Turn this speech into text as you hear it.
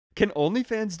Can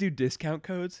OnlyFans do discount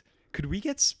codes? Could we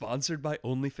get sponsored by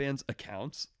OnlyFans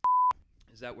accounts?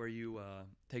 Is that where you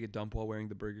take a dump while wearing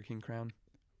the Burger King crown?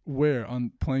 Where?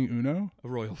 On playing Uno? A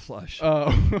royal flush.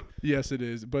 Oh, yes, it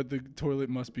is. But the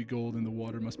toilet must be gold and the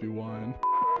water must be wine.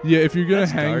 Yeah, if you're gonna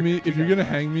hang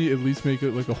me, at least make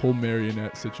it like a whole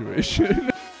marionette situation.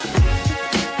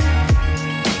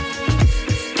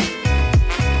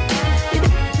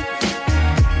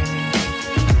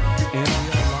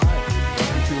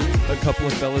 A couple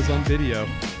of fellas on video.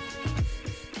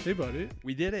 Hey, buddy.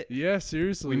 We did it. Yeah,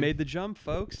 seriously. We made the jump,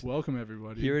 folks. Welcome,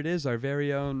 everybody. Here it is, our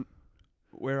very own.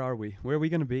 Where are we? Where are we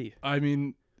going to be? I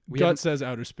mean, gut says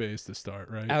outer space to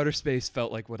start, right? Outer space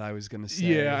felt like what I was going to say.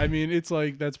 Yeah, I mean, it's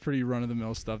like, that's pretty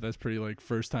run-of-the-mill stuff. That's pretty, like,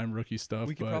 first-time rookie stuff.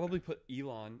 We could probably put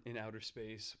Elon in outer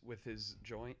space with his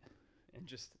joint and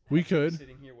just we could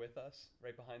sitting here with us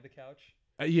right behind the couch.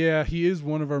 Yeah, he is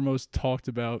one of our most talked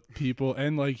about people,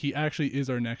 and like he actually is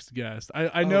our next guest.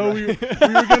 I know we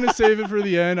were gonna save it for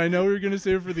the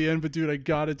end. But dude, I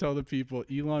gotta tell the people,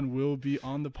 Elon will be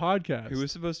on the podcast. Who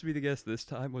was supposed to be the guest this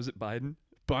time? Was it Biden?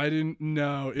 Biden?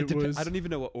 No, it was. I don't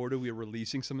even know what order we are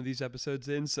releasing some of these episodes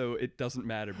in, so it doesn't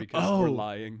matter because we're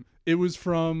lying. It was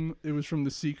from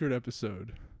the secret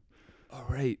episode. All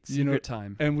right, secret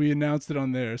time, and we announced it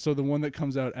on there. So the one that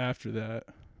comes out after that.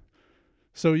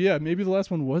 So, yeah, maybe the last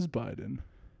one was Biden.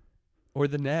 Or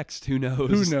the next. Who knows?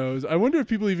 Who knows? I wonder if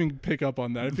people even pick up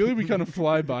on that. I feel like we kind of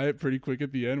fly by it pretty quick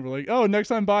at the end. We're like, oh, next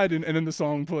time Biden. And then the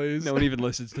song plays. No one even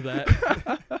listens to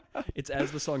that. It's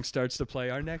as the song starts to play,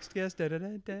 our next guest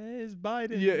is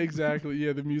Biden. Yeah, exactly.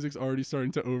 Yeah, the music's already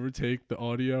starting to overtake the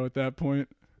audio at that point.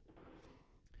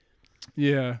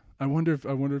 Yeah, I wonder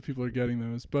if people are getting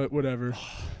those. But whatever. Man,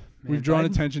 we've drawn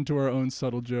attention to our own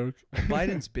subtle joke.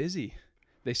 Biden's busy.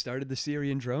 They started the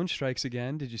Syrian drone strikes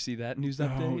again. Did you see that news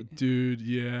update? Oh, dude,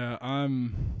 yeah.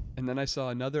 And then I saw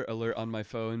another alert on my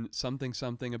phone,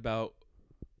 something about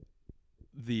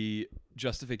the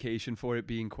justification for it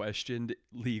being questioned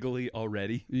legally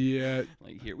already. Yeah.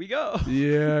 Like, here we go.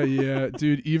 Yeah.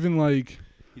 Dude, even like...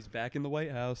 He's back in the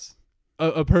White House.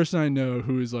 A person I know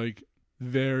who is like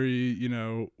very,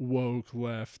 woke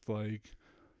left, like...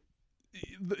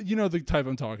 the type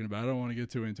I'm talking about. I don't want to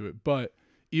get too into it, but...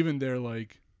 Even they're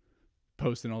like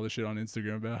posting all this shit on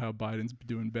Instagram about how Biden's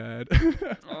doing bad.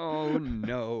 Oh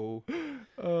no!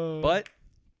 But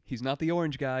he's not the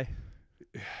orange guy.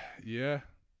 Yeah,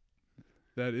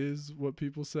 that is what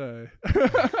people say.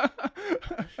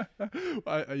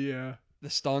 Yeah. The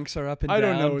stonks are up and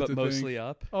down, but mostly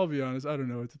up. I'll be honest, I don't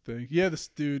know what to think. Yeah, the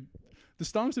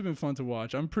stonks have been fun to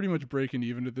watch. I'm pretty much breaking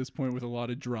even at this point with a lot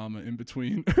of drama in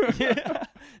between. Yeah,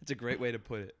 it's a great way to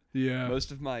put it. Yeah,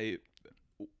 most of my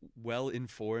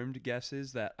well-informed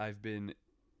guesses that I've been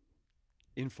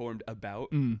informed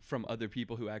about from other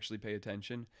people who actually pay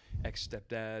attention,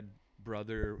 ex-stepdad,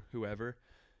 brother, whoever,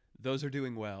 those are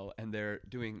doing well, and they're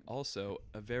doing also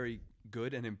a very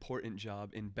good and important job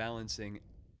in balancing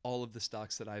all of the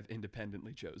stocks that I've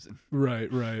independently chosen. Right.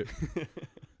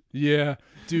 Yeah,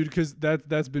 dude, because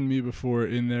that's been me before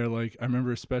in there. Like, I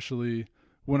remember especially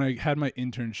when I had my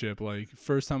internship, like,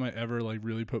 first time I ever, like,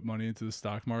 really put money into the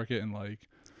stock market, and, like,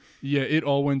 yeah, it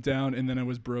all went down, and then I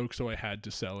was broke, so I had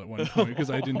to sell at one point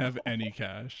because I didn't have any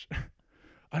cash.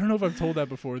 I don't know if I've told that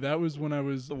before. That was when I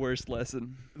was... The worst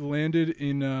lesson. Landed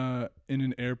in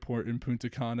an airport in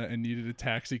Punta Cana and needed a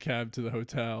taxi cab to the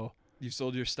hotel. You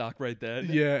sold your stock right then?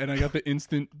 Yeah, and I got the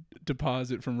instant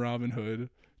deposit from Robinhood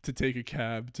to take a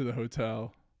cab to the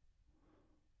hotel.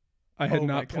 I had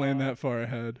not planned that far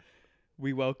ahead.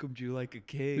 We welcomed you like a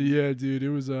king. Yeah, dude, it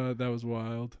was that was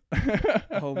wild.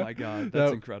 Oh my God,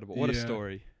 that's incredible. What a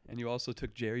story. And you also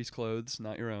took Jerry's clothes,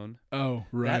 not your own. Oh,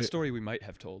 right. That story we might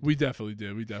have told. We definitely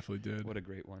did. What a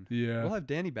great one. Yeah. We'll have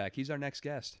Danny back. He's our next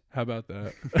guest. How about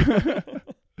that?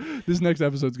 This next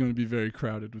episode's going to be very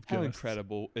crowded with guests. How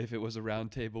incredible if it was a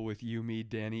round table with you, me,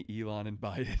 Danny, Elon, and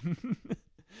Biden.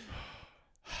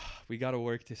 We got to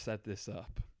work to set this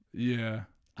up. Yeah.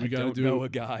 I don't know a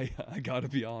guy. I got to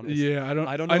be honest. Yeah, I don't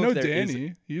know. I know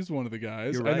Danny. He's one of the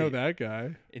guys. You're right. I know that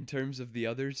guy. In terms of the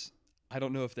others, I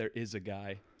don't know if there is a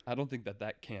guy. I don't think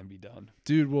that can be done.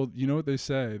 Dude, well, you know what they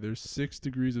say? There's 6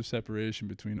 degrees of separation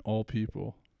between all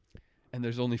people. And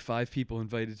there's only 5 people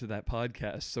invited to that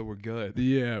podcast, so we're good.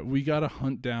 Yeah, we got to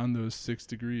hunt down those 6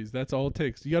 degrees. That's all it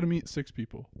takes. You got to meet 6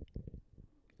 people.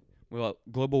 Well,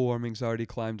 global warming's already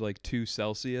climbed like 2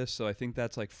 Celsius, so I think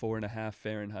that's like 4.5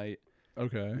 Fahrenheit.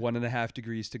 Okay. 1.5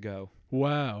 degrees to go.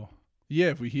 Wow. Yeah,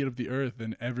 if we heat up the earth,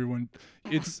 then everyone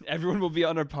will be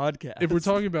on our podcast. If we're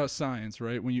talking about science,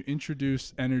 right? When you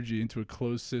introduce energy into a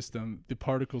closed system, the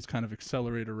particles kind of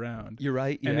accelerate around. You're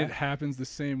right, yeah. And it happens the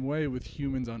same way with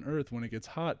humans on Earth. When it gets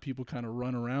hot, people kind of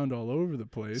run around all over the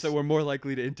place. So we're more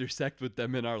likely to intersect with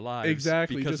them in our lives.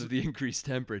 Exactly. Because of the increased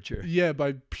temperature. Yeah,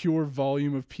 by pure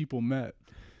volume of people met.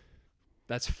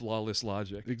 That's flawless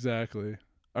logic. Exactly.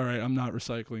 All right, I'm not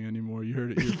recycling anymore. You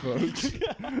heard it here, folks.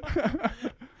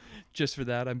 Just for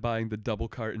that, I'm buying the double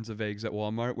cartons of eggs at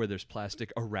Walmart where there's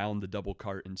plastic around the double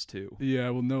cartons too. Yeah,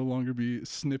 I will no longer be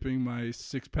snipping my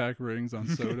 6-pack rings on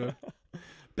soda.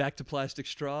 Back to plastic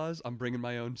straws. I'm bringing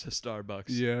my own to Starbucks.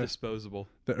 Yeah. Disposable.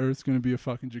 The Earth's going to be a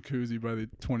fucking jacuzzi by the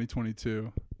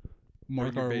 2022.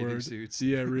 Mark our words. Suits.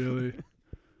 Yeah, really.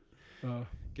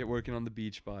 Get working on the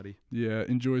beach body. Yeah,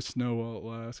 enjoy snow while it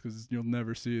lasts because you'll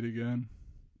never see it again.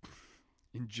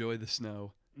 Enjoy the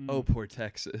snow. Oh, poor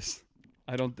Texas.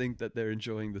 I don't think that they're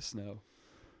enjoying the snow.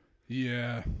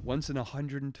 Yeah. Once in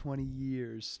 120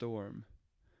 years storm,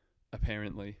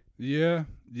 apparently. Yeah,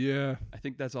 yeah. I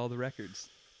think that's all the records.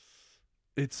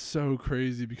 It's so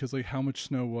crazy because, like, how much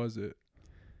snow was it?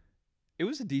 It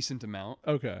was a decent amount.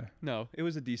 Okay. No, it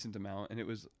was a decent amount, and it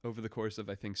was over the course of,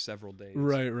 I think, several days.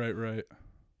 Right.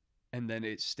 And then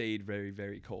it stayed very,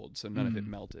 very cold, so none of it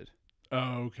melted.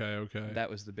 Oh, okay. That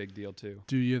was the big deal, too.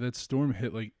 Dude, yeah, that storm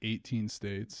hit, like, 18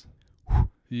 states.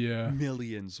 Yeah.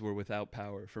 Millions were without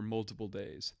power for multiple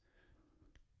days.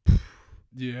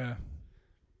 Yeah.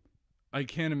 I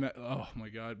can't imagine. Oh, my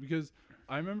God. Because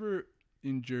I remember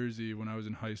in Jersey when I was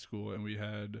in high school and we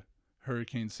had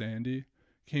Hurricane Sandy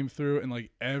came through and,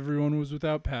 like, everyone was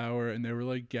without power and there were,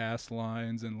 like, gas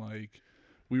lines and, like,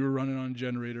 we were running on a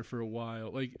generator for a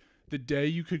while. Like, the day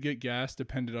you could get gas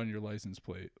depended on your license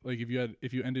plate. Like, if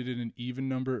you ended in an even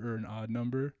number or an odd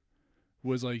number,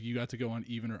 was like you got to go on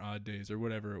even or odd days or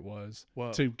whatever it was.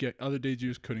 Whoa. To get other days you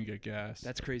just couldn't get gas.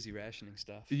 That's crazy rationing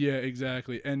stuff. Yeah,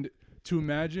 exactly. And to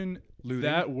imagine looting,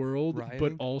 that world, rioting,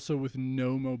 but also with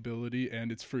no mobility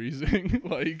and it's freezing.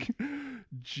 Like,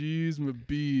 geez, my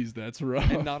bees, that's rough.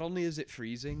 And not only is it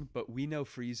freezing, but we know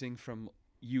freezing from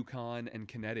Yukon and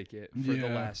Connecticut for the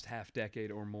last half decade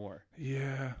or more.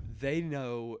 Yeah. They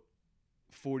know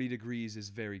 40 degrees is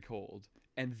very cold.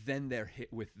 And then they're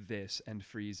hit with this and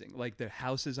freezing. Like, their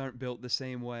houses aren't built the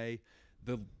same way.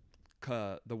 The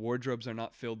wardrobes are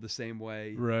not filled the same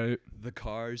way. Right. The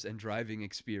cars and driving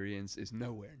experience is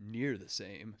nowhere near the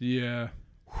same. Yeah.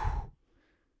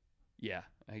 Yeah.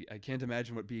 I can't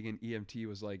imagine what being an EMT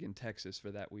was like in Texas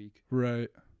for that week. Right.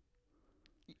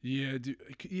 Yeah,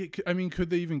 I mean, could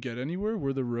they even get anywhere?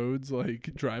 Were the roads,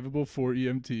 like, drivable for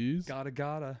EMTs?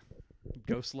 Gotta.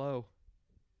 Go slow.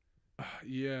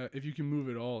 Yeah, if you can move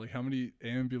at all. Like, how many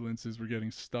ambulances were getting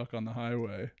stuck on the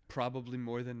highway? Probably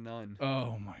more than none.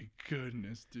 Oh, my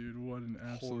goodness, dude. What an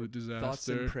absolute disaster. Thoughts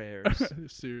and prayers.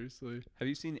 Seriously. Have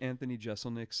you seen Anthony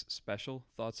Jeselnik's special,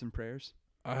 Thoughts and Prayers?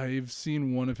 I've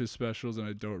seen one of his specials, and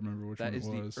I don't remember which one it was.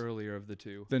 That is the earlier of the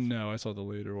two. Then no, I saw the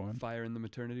later one. Fire in the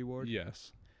Maternity Ward?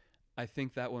 Yes. I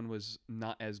think that one was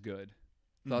not as good.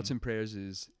 Thoughts and Prayers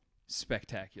is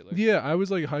spectacular. Yeah, I was,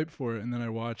 like, hyped for it, and then I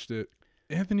watched it.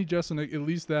 Anthony Jeselnik, at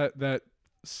least that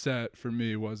set for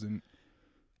me wasn't.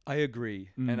 I agree,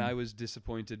 and I was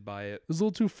disappointed by it. It was a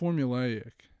little too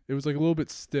formulaic. It was, like, a little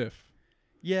bit stiff.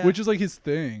 Yeah, which is, like, his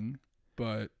thing,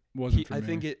 but wasn't for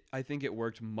me. I think it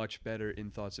worked much better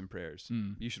in Thoughts and Prayers.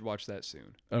 You should watch that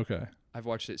soon. Okay. I've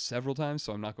watched it several times,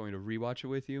 so I'm not going to rewatch it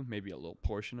with you. Maybe a little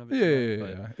portion of it.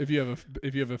 Yeah. If you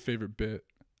have a favorite bit.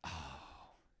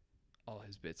 All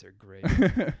his bits are great.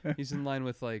 He's in line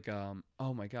with, like,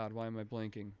 oh my God, why am I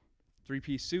blanking?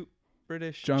 3-piece suit,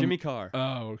 British, Jimmy Carr.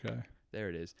 Oh, okay. There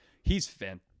it is. He's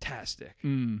fantastic.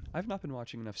 I've not been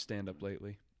watching enough stand-up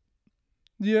lately.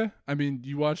 Yeah, I mean,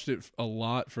 you watched it a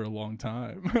lot for a long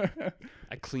time.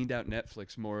 I cleaned out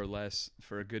Netflix more or less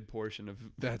for a good portion of.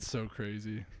 That's so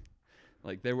crazy.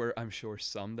 Like, there were, I'm sure,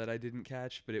 some that I didn't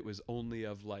catch, but it was only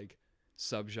of, like,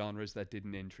 subgenres that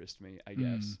didn't interest me, I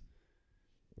guess.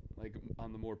 Like,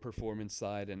 on the more performance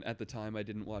side, and at the time I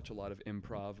didn't watch a lot of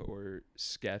improv or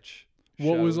sketch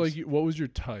shows. What was your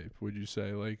type, would you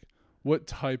say? Like, what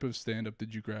type of stand-up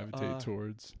did you gravitate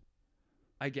towards?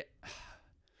 I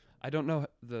don't know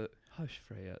the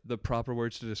proper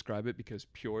words to describe it, because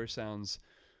pure sounds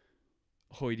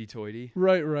hoity-toity.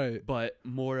 Right. But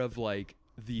more of, like,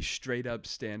 the straight up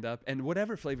stand up and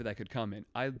whatever flavor that could come in.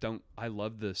 I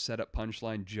love the setup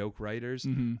punchline joke writers.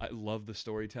 I love the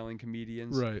storytelling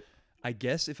comedians. Right. I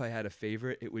guess if I had a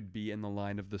favorite, it would be in the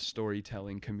line of the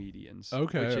storytelling comedians.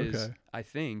 Okay. Which is, I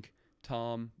think,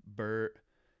 Tom, Bert,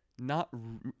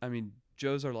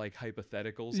 Joe's are like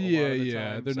hypotheticals. Yeah, a lot of the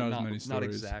yeah. time, They're so not as many stories. Not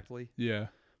exactly. Yeah.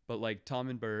 But like Tom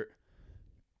and Burr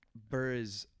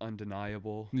is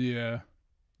undeniable. Yeah.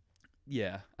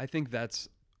 Yeah, I think that's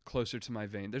closer to my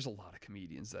vein. There's a lot of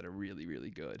comedians that are really, really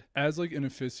good. As like an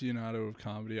aficionado of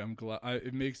comedy, I'm glad.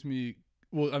 It makes me.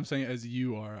 Well, I'm saying as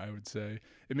you are, I would say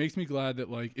it makes me glad that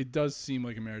like it does seem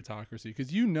like a meritocracy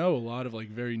because you know a lot of like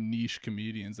very niche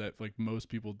comedians that like most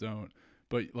people don't.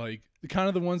 But like kind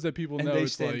of the ones that people know, they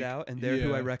it's stand like, out, and they're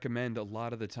who I recommend a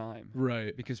lot of the time.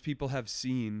 Right. Because people have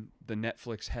seen the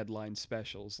Netflix headline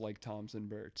specials like Tom's and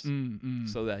Bert's.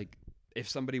 So like if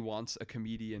somebody wants a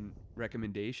comedian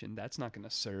recommendation, that's not going to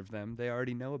serve them. They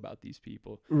already know about these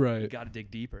people. Right. You got to dig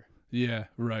deeper. Yeah.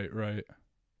 Right. Right.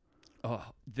 Oh,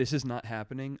 This Is Not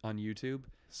Happening on YouTube.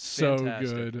 So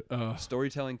Fantastic. good.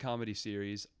 Storytelling comedy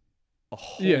series. A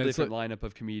whole different lineup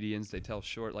of comedians. They tell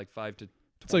short, like 5 to 20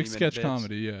 It's like sketch bits.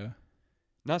 comedy, yeah.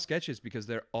 Not sketches because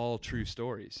they're all true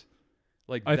stories.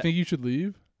 Like I Think You Should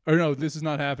Leave? Or no, This Is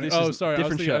Not Happening. Sorry.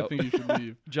 Different show. I Think You Should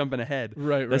Leave. Jumping ahead.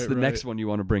 Right. That's the next one you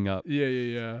want to bring up.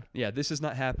 Yeah. Yeah, This Is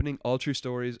Not Happening. All true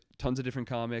stories. Tons of different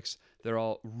comics. They're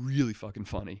all really fucking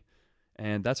funny.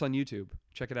 And that's on YouTube.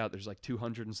 Check it out. There's like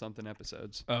 200 and something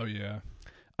episodes. Oh, yeah.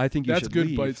 I think you That's should good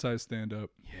leave. bite-sized stand-up.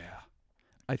 Yeah.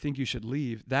 I Think You Should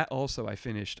Leave. That also I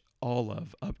finished all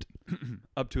of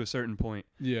up to a certain point.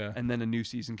 Yeah. And then a new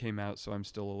season came out, so I'm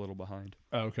still a little behind.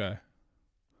 Okay.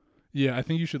 Yeah, I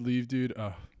Think You Should Leave, dude.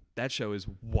 Oh. That show is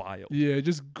wild. Yeah,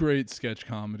 just great sketch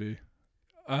comedy.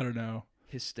 I don't know.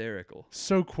 Hysterical.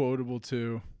 So quotable,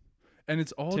 too. And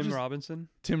it's all Tim Robinson?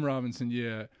 Tim Robinson,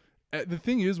 yeah. The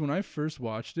thing is, when I first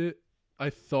watched it, I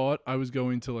thought I was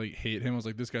going to like hate him. I was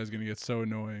like, this guy's going to get so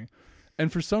annoying.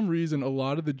 And for some reason, a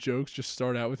lot of the jokes just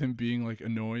start out with him being like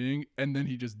annoying, and then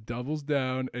he just doubles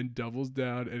down, and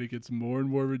it gets more and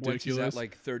more ridiculous. Once he's at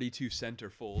like 32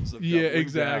 centerfolds of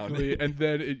exactly. down. And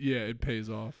then it pays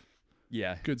off.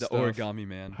 Yeah, good the stuff. Origami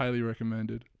Man. Highly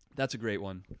recommended. That's a great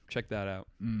one. Check that out.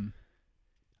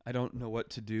 I don't know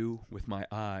what to do with my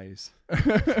eyes.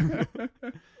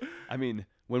 I mean,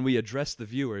 when we address the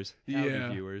viewers,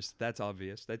 viewers, that's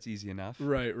obvious. That's easy enough.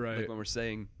 Right. Like when we're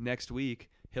saying next week,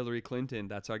 Hillary Clinton,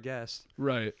 that's our guest.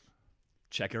 Right.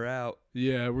 Check her out.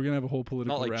 Yeah, we're going to have a whole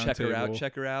political roundtable. Not like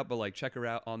check her out, but like check her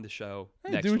out on the show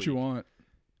next do what week. you want.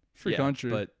 Free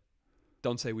country. But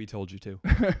don't say we told you to.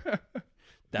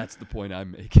 That's the point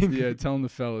I'm making. Yeah, tell them the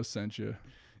fellas sent you.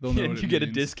 They'll know what it you get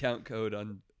means. A discount code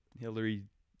on Hillary's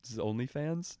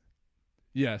OnlyFans?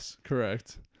 Yes,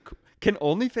 correct. Can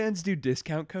OnlyFans do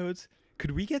discount codes?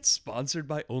 Could we get sponsored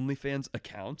by OnlyFans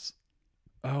accounts?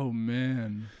 Oh,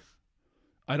 man.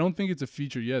 I don't think it's a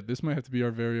feature yet. This might have to be our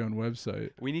very own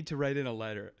website. We need to write in a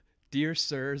letter. Dear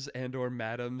sirs and or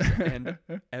madams and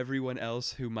everyone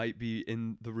else who might be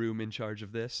in the room in charge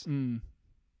of this.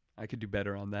 I could do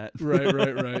better on that.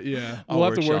 Right. Yeah. We'll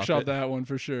have to workshop that one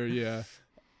for sure. Yeah.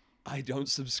 I don't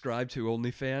subscribe to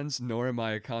OnlyFans, nor am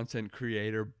I a content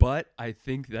creator, but I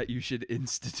think that you should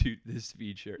institute this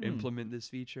feature, implement this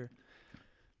feature.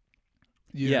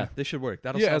 Yeah, this should work.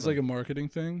 That'll as like a marketing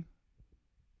thing.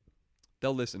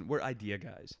 They'll listen. We're idea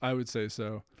guys. I would say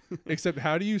so. Except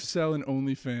how do you sell an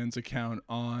OnlyFans account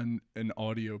on an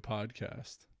audio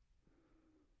podcast?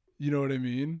 You know what I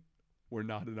mean? We're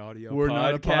not an audio We're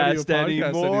not an audio podcast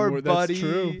anymore. Buddy. That's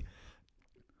true.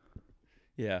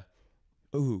 Yeah.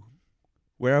 Ooh.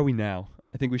 Where are we now?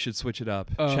 I think we should switch it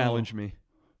up. Challenge me.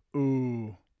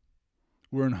 Ooh.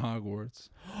 We're in Hogwarts.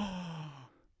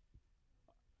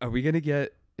 Are we going to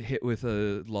get hit with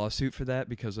a lawsuit for that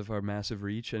because of our massive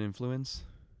reach and influence?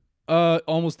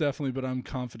 Almost definitely, but I'm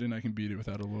confident I can beat it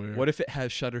without a lawyer. What if it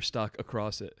has Shutterstock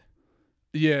across it?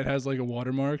 Yeah, it has like a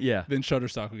watermark. Yeah. Then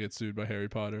Shutterstock will get sued by Harry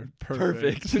Potter.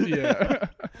 Perfect. Yeah.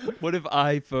 What if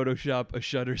I Photoshop a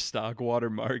Shutterstock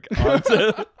watermark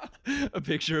onto a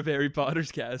picture of Harry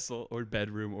Potter's castle or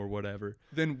bedroom or whatever?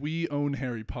 Then we own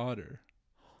Harry Potter.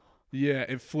 Yeah,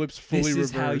 it flips fully reversed. This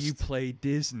is how you play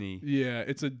Disney. Yeah,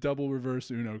 it's a double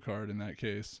reverse Uno card in that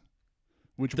case.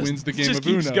 Which wins the game just of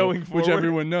keeps Uno. Going which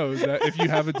everyone knows that if you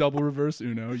have a double reverse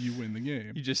Uno, you win the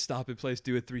game. You just stop in place,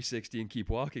 do a 360, and keep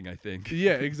walking, I think.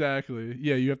 Yeah, exactly.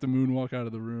 Yeah, you have to moonwalk out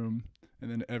of the room, and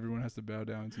then everyone has to bow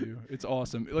down to you. It's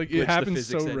awesome. Like, it happens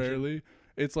so rarely.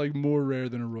 It's like more rare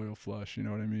than a royal flush, you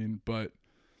know what I mean? But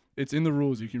it's in the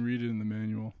rules. You can read it in the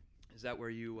manual. Is that where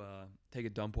you take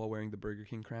a dump while wearing the Burger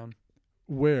King crown?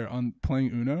 Where? On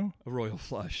playing Uno? A royal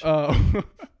flush. Oh.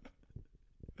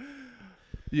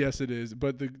 Yes, it is.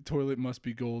 But the toilet must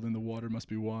be gold and the water must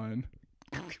be wine.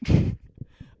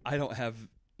 I don't have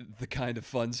the kind of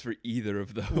funds for either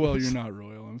of those. Well, you're not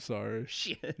royal. I'm sorry.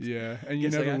 Shit. Yeah, and you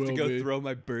Guess never I have will to go be. throw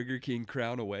my Burger King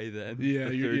crown away then. Yeah,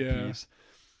 the third yeah. piece.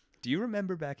 Do you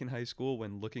remember back in high school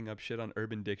when looking up shit on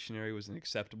Urban Dictionary was an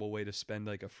acceptable way to spend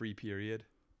like a free period?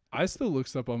 I still look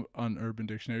stuff on Urban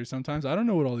Dictionary sometimes. I don't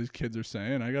know what all these kids are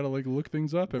saying. I gotta like look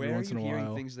things up every once in a Where are you while.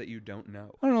 hearing things that you don't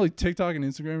know? I don't know, like TikTok and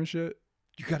Instagram and shit.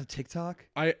 You got a TikTok?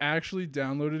 I actually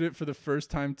downloaded it for the first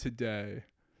time today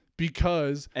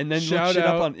because And then shout look shit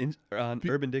out, up on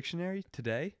Urban Dictionary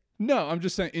today? No, I'm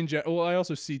just saying well, I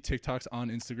also see TikToks on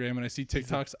Instagram and I see He's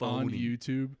a TikToks on phony.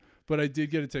 YouTube, but I did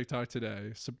get a TikTok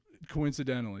today, so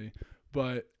coincidentally.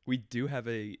 But We do have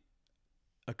a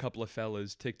couple of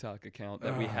fellas TikTok account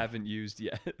that we haven't used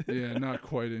yet. yeah, not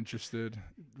quite interested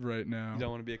right now. You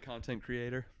don't want to be a content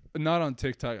creator? Not on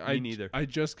TikTok. Me neither. I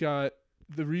just got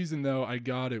the reason though I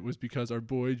got it was because our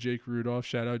boy Jake Rudolph,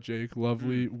 shout out Jake,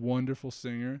 lovely, wonderful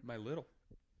singer. My little.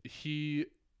 He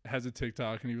has a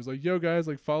TikTok and he was like, "Yo guys,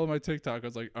 like follow my TikTok." I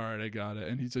was like, "All right, I got it."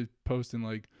 And he's just posting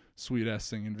like sweet ass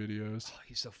singing videos. Oh,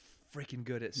 he's so freaking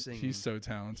good at singing. He's so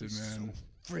talented, man.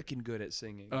 So freaking good at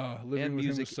singing. Living and with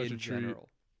music him was such in a treat. general.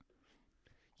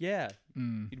 Yeah.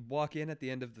 Mm. You'd walk in at the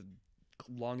end of the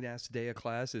long ass day of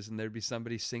classes and there'd be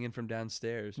somebody singing from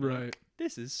downstairs. Right.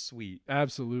 This is sweet.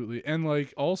 Absolutely. And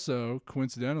like also,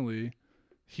 coincidentally,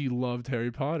 he loved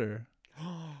Harry Potter.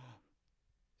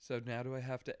 So now do I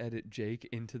have to edit Jake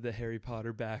into the Harry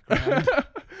Potter background?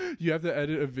 You have to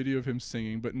edit a video of him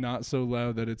singing, but not so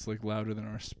loud that it's like louder than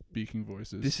our speaking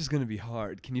voices. This is going to be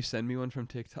hard. Can you send me one from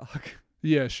TikTok?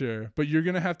 Yeah, sure. But you're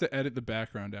going to have to edit the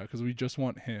background out because we just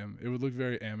want him. It would look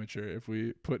very amateur if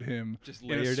we put him Just in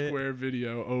a layered it. square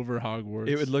video over Hogwarts.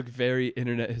 It would look very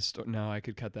internet No, I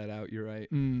could cut that out. You're right.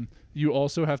 You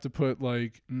also have to put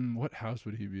like, what house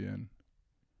would he be in?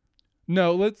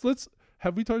 No, let's.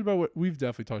 Have we talked about what we've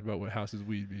definitely talked about? What houses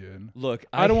we'd be in? Look,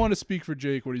 I don't want to speak for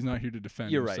Jake when he's not here to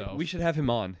defend You're himself. right. We should have him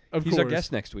on. Of He's our course.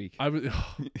 guest next week. I would.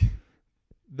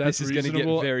 That's this is going to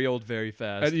get very old very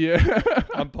fast. Yeah.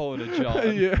 I'm pulling a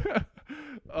John. Yeah.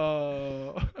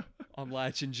 I'm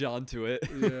latching John to it.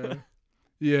 Yeah.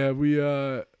 Yeah. We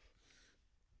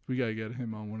gotta get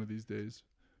him on one of these days.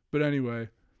 But anyway.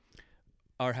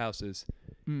 Our houses.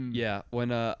 Yeah.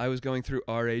 When I was going through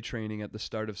RA training at the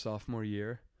start of sophomore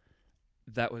year,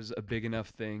 that was a big enough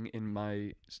thing in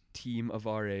my team of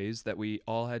RAs that we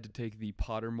all had to take the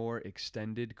Pottermore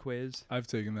extended quiz. I've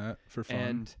taken that for fun.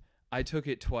 And I took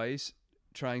it twice,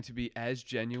 trying to be as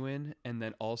genuine and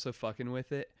then also fucking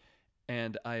with it.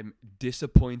 And I'm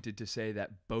disappointed to say that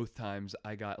both times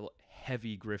I got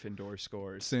heavy Gryffindor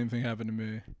scores. Same thing happened to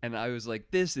me. And I was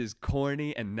like, this is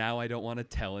corny, and now I don't want to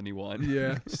tell anyone.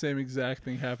 Yeah, same exact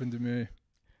thing happened to me.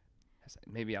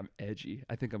 Maybe I'm edgy.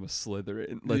 I think I'm a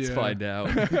Slytherin. Let's Yeah. find out.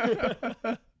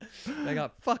 I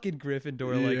got fucking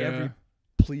Gryffindor. Like every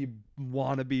plebe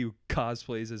wannabe who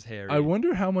cosplays as Harry. I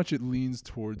wonder how much it leans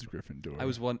towards Gryffindor. I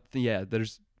was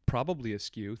there's probably a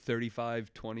skew,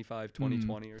 35, 25, 20,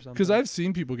 20 or something. Because I've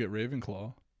seen people get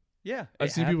Ravenclaw. Yeah.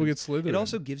 I've seen people get Slytherin. It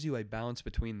also gives you a balance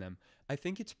between them. I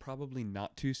think it's probably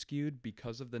not too skewed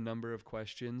because of the number of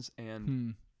questions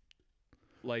and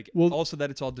also that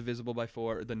it's all divisible by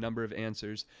 4, the number of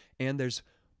answers, and there's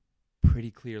pretty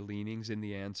clear leanings in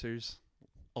the answers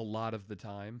a lot of the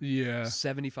time. Yeah.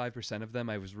 75% of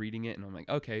them I was reading it and I'm like,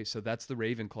 okay, so that's the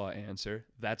Ravenclaw answer,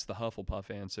 that's the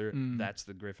Hufflepuff answer, that's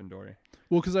the Gryffindor.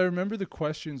 Well, because I remember the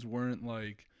questions weren't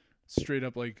like straight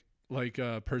up like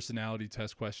personality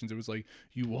test questions. It was like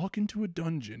you walk into a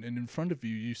dungeon and in front of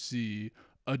you you see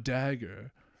a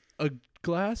dagger, a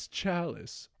glass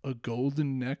chalice, a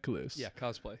golden necklace. Yeah,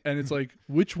 cosplay. And it's like,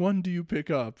 which one do you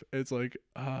pick up? It's like,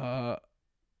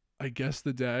 I guess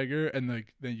the dagger, and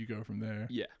like then you go from there.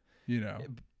 Yeah. You know.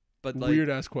 But like, weird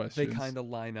ass questions. They kind of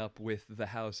line up with the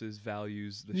house's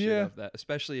values, the shit of that.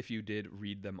 Especially if you did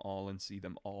read them all and see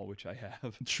them all, which I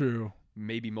have. True.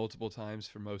 Maybe multiple times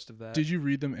for most of that. Did you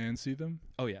read them and see them?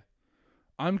 Oh yeah.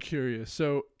 I'm curious.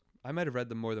 So I might have read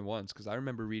them more than once because I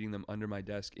remember reading them under my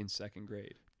desk in 2nd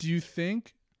grade. Do you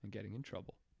think And getting in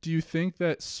trouble. Do you think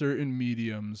that certain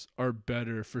mediums are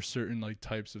better for certain like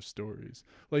types of stories?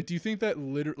 Like, do you think that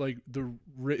the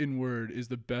written word is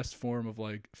the best form of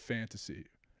like fantasy?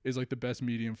 Is like the best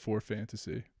medium for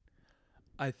fantasy?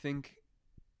 I think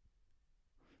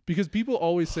because people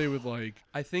always say with like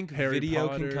I think Harry video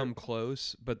Potter, can come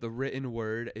close, but the written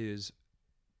word is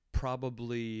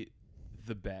probably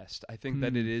the best. I think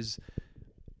that it is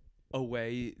a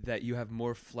way that you have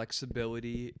more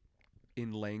flexibility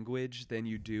in language than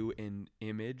you do in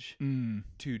image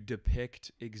to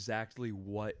depict exactly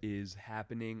what is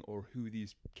happening or who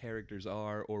these characters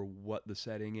are or what the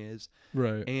setting is.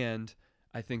 Right. And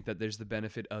I think that there's the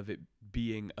benefit of it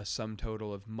being a sum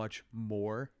total of much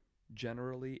more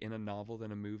generally in a novel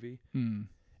than a movie.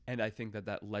 And I think that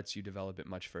that lets you develop it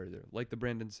much further. Like the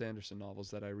Brandon Sanderson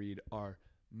novels that I read are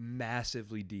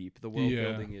massively deep. The world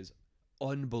building is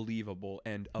unbelievable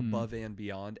and above and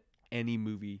beyond any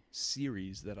movie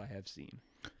series that I have seen.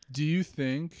 Do you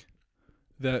think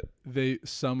that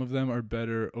some of them are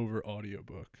better over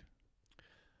audiobook?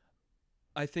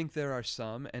 I think there are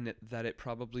some, and that it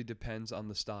probably depends on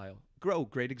the style.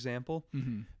 Great example.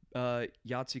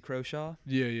 Yahtzee Croshaw.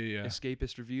 Yeah.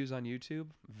 Escapist Reviews on YouTube.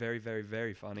 Very, very,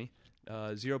 very funny.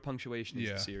 Zero Punctuation is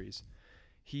the series.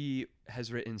 He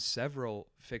has written several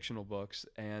fictional books,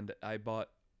 and I bought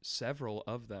several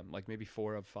of them, like maybe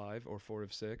 4 of 5 or 4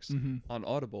 of 6 on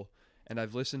Audible. And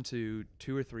I've listened to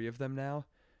 2 or 3 of them now,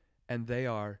 and they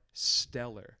are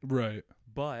stellar. Right.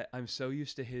 But I'm so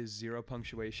used to his Zero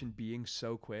Punctuation being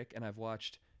so quick, and I've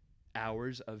watched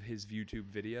hours of his YouTube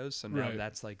videos, so now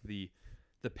that's like the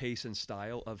pace and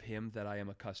style of him that I am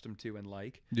accustomed to and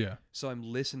like. Yeah. So I'm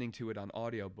listening to it on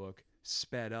audiobook,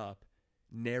 sped up,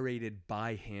 narrated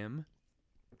by him,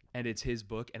 and it's his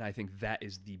book, and I think that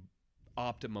is the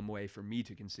optimum way for me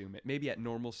to consume it. Maybe at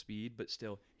normal speed, but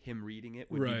still him reading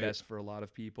it would be best for a lot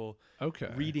of people. Okay.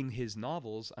 Reading his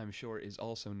novels, I'm sure, is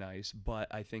also nice, but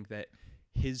I think that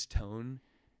his tone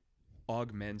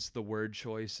augments the word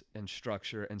choice and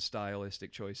structure and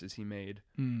stylistic choices he made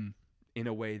in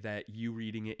a way that you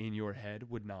reading it in your head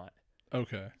would not.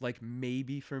 Okay. Like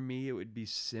maybe for me it would be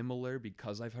similar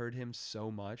because I've heard him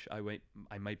so much.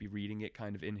 I might be reading it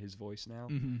kind of in his voice now,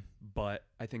 but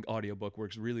I think audiobook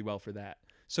works really well for that.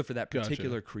 So for that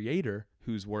particular creator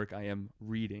whose work I am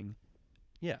reading,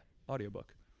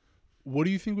 audiobook. What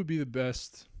do you think would be the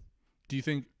best? Do you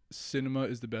think cinema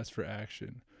is the best for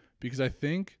action? Because I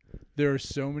think there are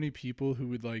so many people who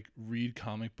would like read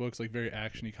comic books, like very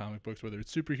actiony comic books, whether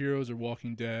it's superheroes or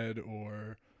Walking Dead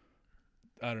or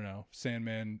I don't know,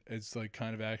 Sandman. It's like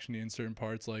kind of actiony in certain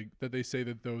parts, like that they say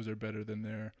that those are better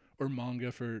than or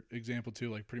manga, for example,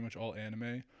 too, like pretty much all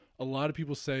anime. A lot of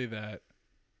people say that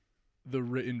the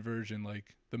written version,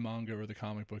 like the manga or the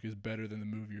comic book, is better than the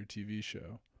movie or TV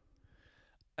show.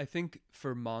 I think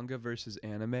for manga versus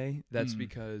anime, that's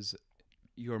because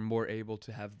you're more able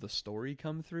to have the story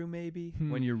come through maybe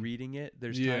when you're reading it.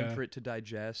 There's time for it to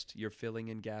digest. You're filling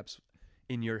in gaps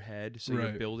in your head, so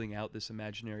you're building out this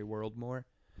imaginary world more.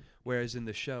 Whereas in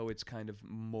the show, it's kind of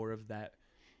more of that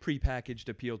prepackaged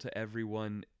appeal to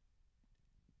everyone,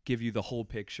 give you the whole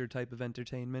picture type of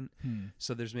entertainment.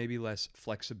 So there's maybe less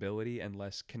flexibility and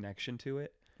less connection to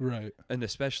it. Right. And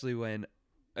especially when,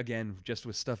 again, just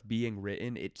with stuff being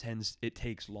written, it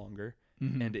takes longer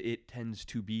and it tends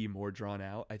to be more drawn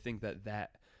out. I think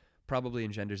that probably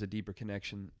engenders a deeper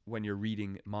connection when you're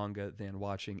reading manga than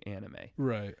watching anime.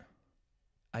 Right.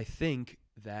 I think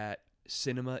that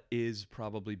cinema is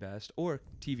probably best, or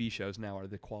TV shows now are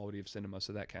the quality of cinema,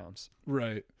 so that counts.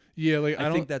 Right. Yeah, like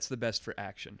I think that's the best for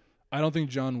action. I don't think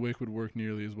John Wick would work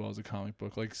nearly as well as a comic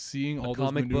book. Like seeing all those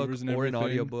comic book maneuvers and or everything. An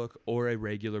audiobook or a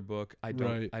regular book, I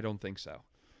don't think so.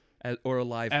 Or a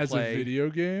live as play. A video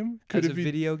game?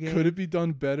 Video game? Could it be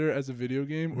done better as a video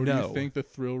game? Or no. do you think the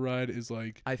thrill ride is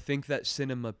like... I think that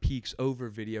cinema peaks over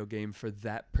video game for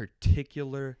that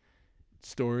particular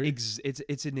story.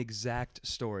 It's an exact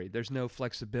story. There's no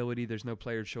flexibility. There's no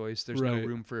player choice. There's no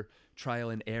room for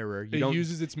trial and error. It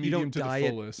uses its medium to the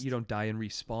fullest. You don't die and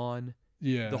respawn.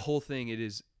 Yeah. The whole thing,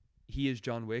 he is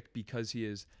John Wick because he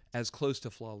is as close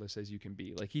to flawless as you can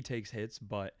be. Like, he takes hits,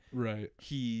 but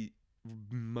he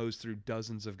mows through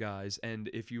dozens of guys, and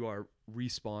if you are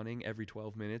respawning every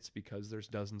 12 minutes because there's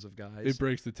dozens of guys, it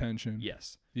breaks the tension.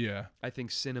 Yes. Yeah. I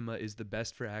think cinema is the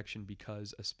best for action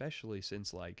because, especially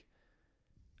since, like,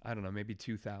 I don't know, maybe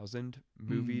 2000,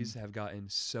 movies have gotten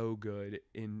so good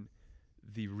in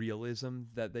the realism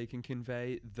that they can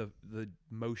convey. The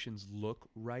motions look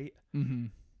right.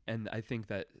 And I think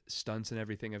that stunts and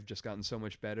everything have just gotten so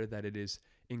much better that it is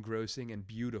engrossing and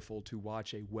beautiful to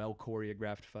watch a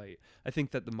well-choreographed fight. I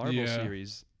think that the Marvel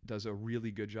series does a really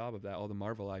good job of that, all the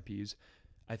Marvel IPs.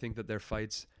 I think that their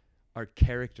fights are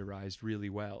characterized really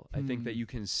well. I think that you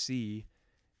can see,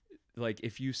 like,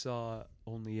 if you saw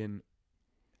only in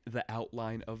the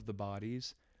outline of the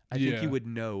bodies, I think you would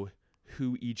know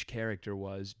who each character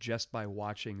was just by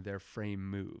watching their frame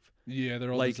move. Yeah,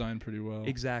 they're all designed pretty well.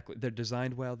 Exactly. They're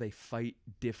designed well. They fight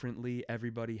differently.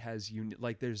 Everybody has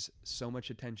there's so much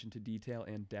attention to detail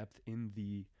and depth in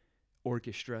the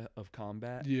orchestra of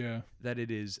combat. Yeah. That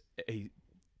it is a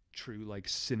true, like,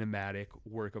 cinematic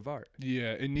work of art.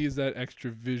 Yeah, it needs that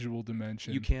extra visual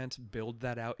dimension. You can't build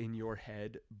that out in your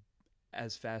head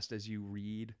as fast as you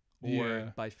read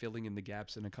or by filling in the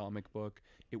gaps in a comic book.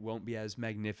 It won't be as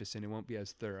magnificent. It won't be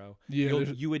as thorough. Yeah,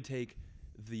 you would take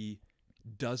the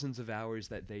dozens of hours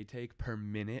that they take per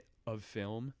minute of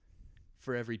film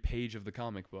for every page of the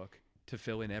comic book to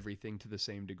fill in everything to the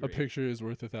same degree. A picture is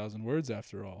worth 1,000 words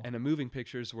after all. And a moving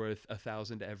picture is worth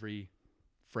 1,000 every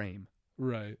frame.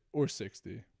 Right. Or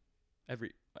 60.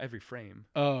 Every frame.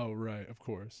 Oh, right. Of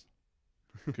course.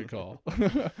 Good call.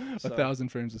 1,000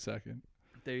 frames a second.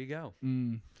 There you go.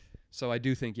 So I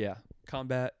do think,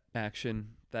 combat, action,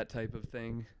 that type of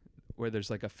thing, where there's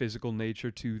like a physical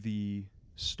nature to the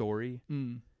story,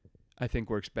 I think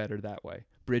works better that way.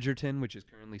 Bridgerton, which is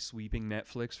currently sweeping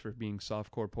Netflix for being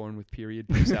softcore porn with period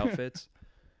piece outfits,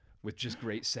 with just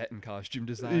great set and costume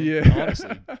design. Yeah.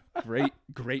 Honestly,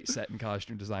 great set and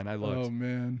costume design. I loved. Oh,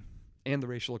 man. And the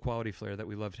racial equality flair that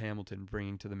we loved Hamilton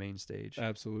bringing to the main stage.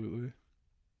 Absolutely.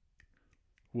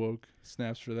 Woke.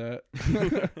 Snaps for that.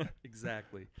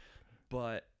 Exactly.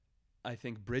 But I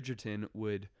think Bridgerton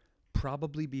would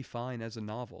probably be fine as a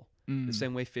novel. The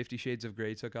same way 50 Shades of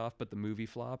Grey took off, but the movie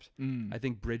flopped. I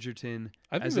think Bridgerton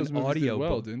as an audio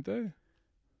book, didn't they?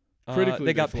 Critically,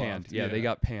 they got panned. Yeah, they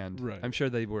got panned. Right. I'm sure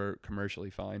they were commercially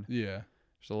fine. Yeah.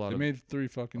 There's a lot they of made 3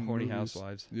 fucking horny movies.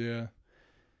 housewives. Yeah.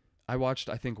 I watched,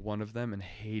 I think, one of them and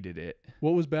hated it.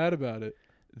 What was bad about it?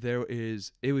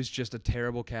 It was just a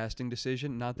terrible casting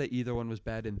decision. Not that either one was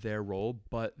bad in their role,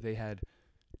 but they had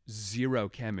zero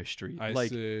chemistry. I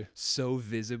see. So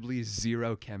visibly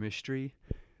zero chemistry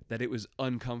that it was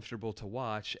uncomfortable to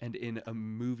watch. And in a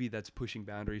movie that's pushing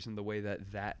boundaries in the way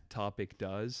that topic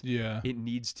does, it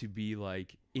needs to be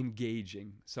like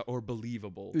engaging or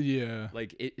believable. Yeah.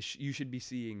 Like you should be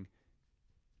seeing,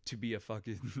 to be a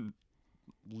fucking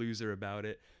loser about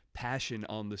it, passion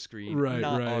on the screen,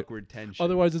 not awkward tension.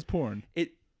 Otherwise it's porn.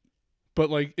 But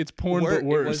like it's porn, but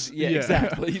worse.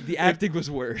 Exactly. The acting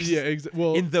was worse. Yeah,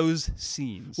 well, in those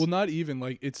scenes. Well, not even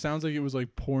like it sounds like it was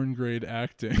like porn grade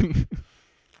acting,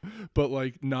 but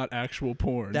like not actual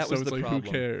porn. That was so it's the like problem. Who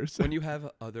cares? When you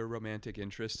have other romantic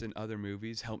interests in other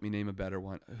movies, help me name a better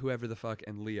one. Whoever the fuck,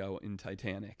 and Leo in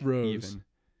Titanic. Rose. Even.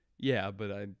 Yeah,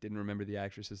 but I didn't remember the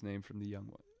actress's name from the young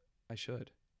one. I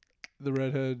should. The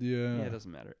redhead, yeah. Yeah, it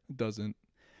doesn't matter. It doesn't.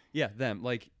 Yeah, them.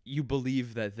 Like, you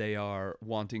believe that they are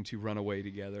wanting to run away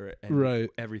together and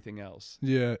everything else.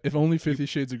 Yeah, if only 50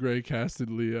 Shades of Grey casted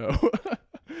Leo,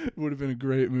 it would have been a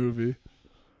great movie.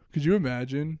 Could you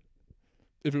imagine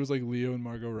if it was like Leo and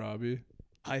Margot Robbie?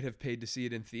 I'd have paid to see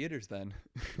it in theaters then.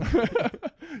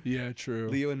 Yeah, true.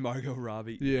 Leo and Margot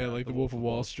Robbie. Yeah, like the Wolf of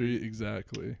Wall Street,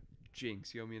 exactly.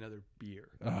 Jinx, you owe me another beer.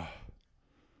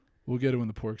 We'll get it when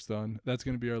the pork's done. That's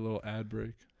going to be our little ad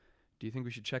break. Do you think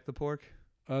we should check the pork?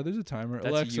 There's a timer. That's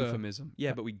Alexa, a euphemism.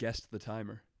 Yeah, but we guessed the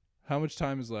timer. How much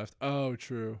time is left? Oh,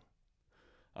 true.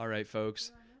 All right,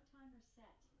 folks.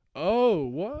 Oh,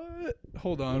 what?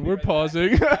 Hold on. We're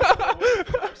pausing.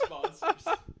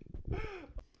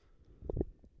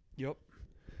 Yep.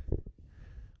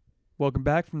 Welcome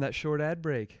back from that short ad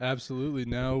break. Absolutely.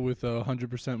 Now with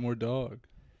 100% more dog.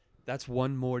 That's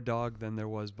one more dog than there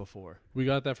was before. We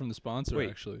got that from the sponsor, Wait,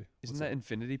 actually. Isn't that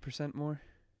infinity percent more?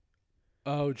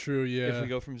 Oh, true, yeah. If we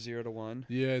go from 0 to 1.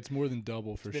 Yeah, it's more than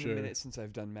double for sure. It's been a minute since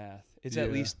I've done math. It's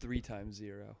at least 3 times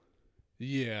 0.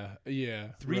 Yeah.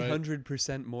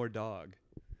 300% more dog.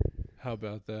 How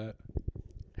about that?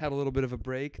 Had a little bit of a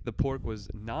break. The pork was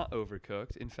not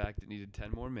overcooked. In fact, it needed 10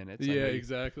 more minutes. Yeah,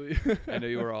 exactly. I know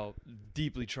you were all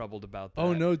deeply troubled about that.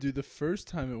 Oh, no, dude. The first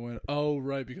time it went... Oh,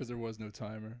 right, because there was no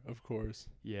timer, of course.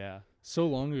 Yeah. So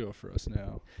long ago for us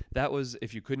now. That was,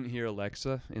 if you couldn't hear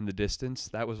Alexa in the distance,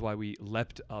 that was why we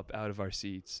leapt up out of our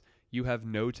seats. You have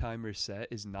no timer set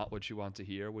is not what you want to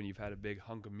hear when you've had a big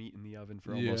hunk of meat in the oven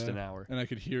for almost an hour. And I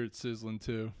could hear it sizzling,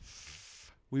 too.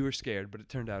 We were scared, but it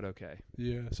turned out okay.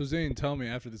 Yeah. So, Zane, tell me,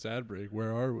 after this ad break,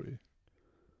 where are we?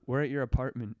 We're at your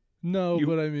apartment. No,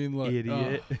 but I mean, like...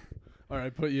 Idiot. All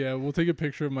right, we'll take a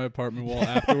picture of my apartment wall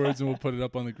afterwards, and we'll put it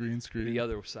up on the green screen. The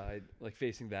other side, like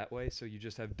facing that way, so you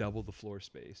just have double the floor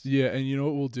space. Yeah, and you know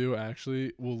what we'll do,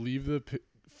 actually? We'll leave the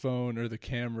phone, or the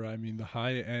camera, I mean the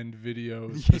high-end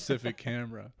video-specific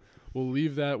camera. We'll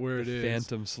leave that where it is.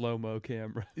 Phantom slow-mo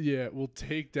camera. Yeah, we'll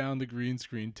take down the green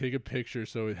screen, take a picture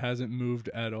so it hasn't moved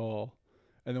at all,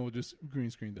 and then we'll just green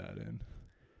screen that in.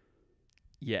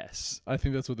 Yes. I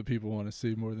think that's what the people want to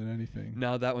see more than anything.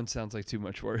 No, that one sounds like too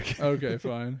much work. Okay,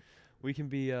 fine. We can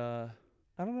be, I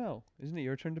don't know. Isn't it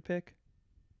your turn to pick?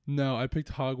 No, I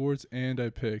picked Hogwarts and I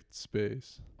picked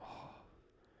space.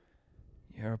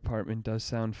 Your apartment does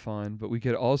sound fun, but we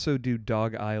could also do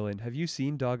Dog Island. Have you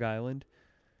seen Dog Island?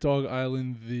 Dog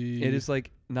Island, It is like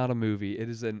not a movie. It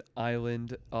is an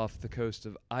island off the coast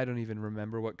of, I don't even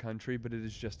remember what country, but it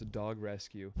is just a dog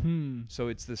rescue. So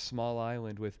it's this small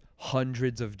island with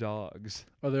hundreds of dogs.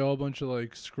 Are they all a bunch of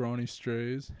like scrawny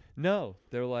strays? No,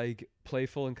 they're like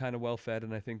playful and kind of well fed,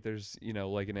 and I think there's,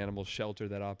 like an animal shelter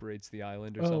that operates the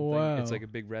island or something. Wow. It's like a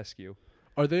big rescue.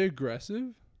 Are they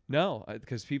aggressive? No,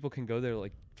 because people can go there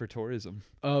like for tourism.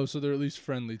 Oh, so they're at least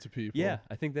friendly to people. Yeah,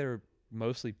 I think they're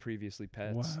mostly previously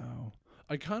pets. Wow.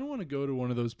 I kind of want to go to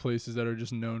one of those places that are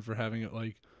just known for having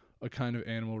like a kind of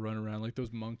animal run around, like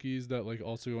those monkeys that like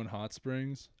also go in hot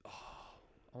springs. Oh,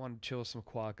 I want to chill with some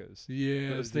quackos. Yeah,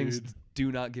 those things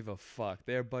do not give a fuck.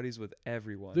 They're buddies with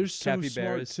everyone. They're so capybaras,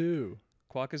 smart too.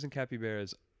 Quackos and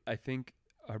capybaras, I think,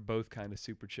 are both kind of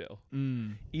super chill.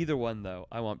 Either one though,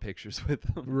 I want pictures with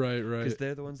them. Right. Because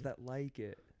they're the ones that like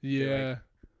it. Yeah.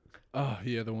 Oh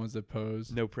yeah, the ones that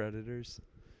pose. No predators.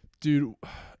 Dude,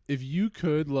 if you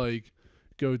could like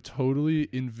go totally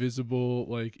invisible,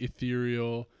 like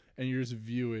ethereal, and you're just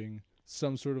viewing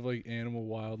some sort of like animal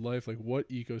wildlife, like what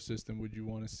ecosystem would you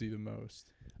want to see the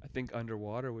most? I think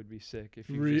underwater would be sick if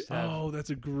you just have, oh,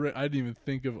 that's a great. I didn't even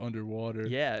think of underwater.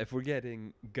 Yeah, if we're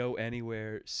getting go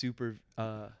anywhere super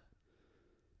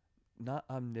not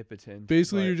omnipotent.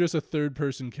 Basically, you're just a third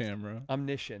person camera.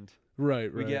 Omniscient.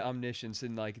 Right. We get omniscience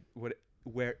in like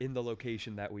where in the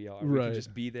location that we are. Right. We can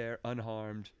just be there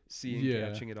unharmed, seeing,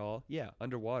 catching it all. Yeah,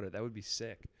 underwater. That would be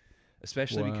sick.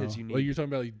 Especially because you need... Like you're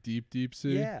talking about like deep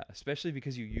sea? Yeah, especially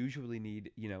because you usually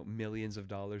need, millions of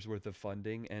dollars worth of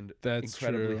funding and That's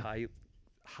incredibly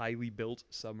highly built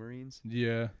submarines.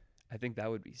 Yeah. I think that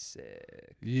would be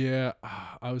sick. Yeah.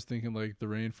 I was thinking like the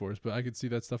rainforest, but I could see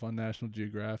that stuff on National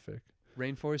Geographic.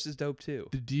 Rainforest is dope too.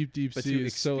 The deep sea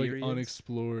is so like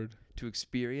unexplored. To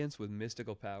experience with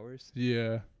mystical powers?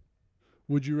 Yeah.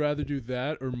 Would you rather do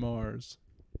that or Mars?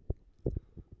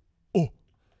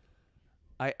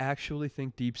 I actually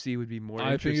think deep sea would be more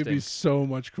interesting. I think it'd be so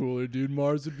much cooler, dude.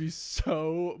 Mars would be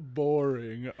so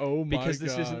boring. Oh my god. Because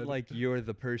this isn't like you're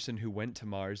the person who went to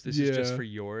Mars. This is just for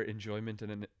your enjoyment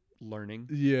and learning.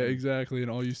 Yeah, exactly. And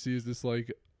all you see is this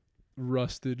like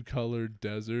rusted colored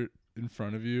desert in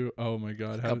front of you. Oh my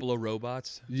god. A couple of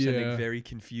robots sending very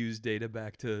confused data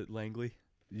back to Langley.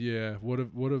 Yeah, what a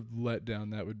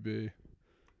letdown that would be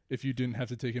if you didn't have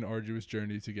to take an arduous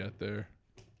journey to get there.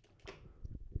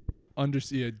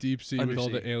 Undersea, deep sea with all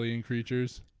the alien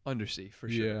creatures. Undersea, for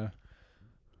sure. Yeah.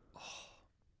 Oh,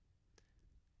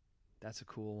 that's a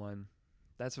cool one.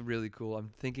 That's a really cool.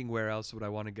 I'm thinking where else would I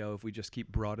want to go if we just keep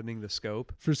broadening the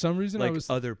scope? For some reason, like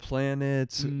other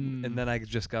planets, and then I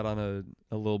just got on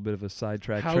a little bit of a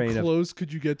sidetrack train. How close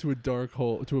could you get to a dark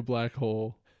hole, to a black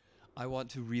hole? I want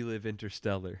to relive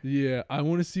Interstellar. Yeah, I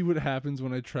want to see what happens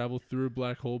when I travel through a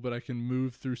black hole, but I can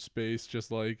move through space just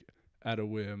like at a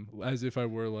whim, as if I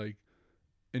were like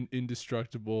an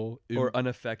indestructible or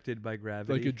unaffected by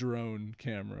gravity, like a drone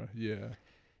camera. Yeah,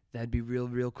 that'd be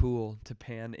real cool to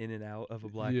pan in and out of a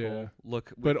black hole.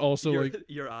 Look, but also your, like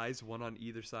your eyes, one on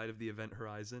either side of the event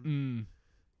horizon.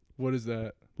 What is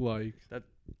that like? That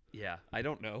I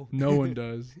don't know. No one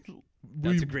does.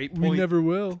 That's a great point. We never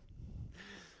will.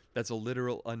 That's a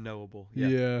literal unknowable.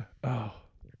 Yeah. Oh.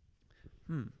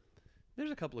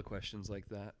 There's a couple of questions like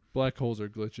that. Black holes are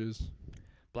glitches.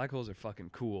 Black holes are fucking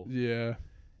cool. Yeah.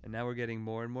 And now we're getting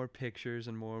more and more pictures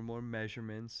and more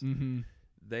measurements.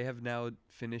 They have now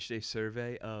finished a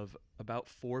survey of about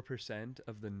 4%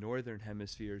 of the northern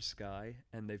hemisphere's sky,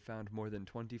 and they found more than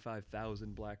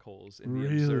 25,000 black holes in the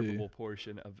observable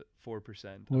portion of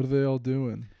 4%. What are they all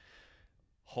doing?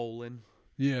 Holing.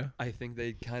 Yeah. I think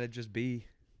they kind of just be.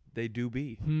 They do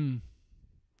be.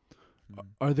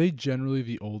 Are they generally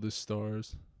the oldest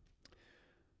stars?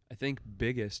 I think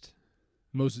biggest.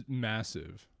 Most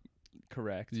massive.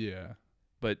 Correct. Yeah.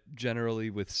 But generally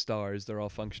with stars, they're all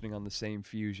functioning on the same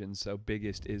fusion, so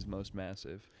biggest is most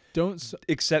massive.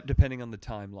 Except depending on the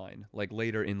timeline. Like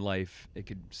later in life, it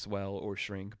could swell or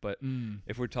shrink. But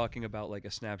if we're talking about like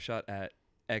a snapshot at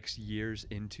X years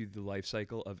into the life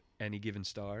cycle of any given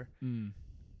star,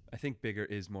 I think bigger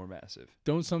is more massive.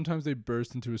 Don't sometimes they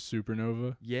burst into a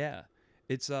supernova? Yeah.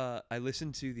 It's I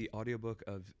listened to the audiobook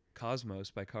of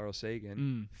Cosmos by Carl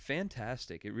Sagan.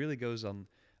 Fantastic. It really goes on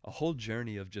a whole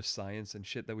journey of just science and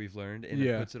shit that we've learned, and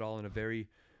it puts it all in a very,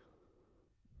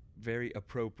 very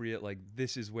appropriate, like,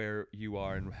 this is where you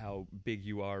are and how big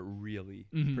you are really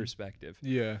perspective.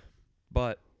 Yeah.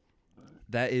 But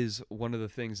that is one of the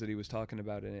things that he was talking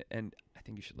about in it, and I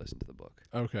think you should listen to the book.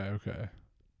 Okay.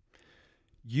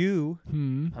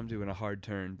 I'm doing a hard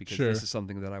turn because this is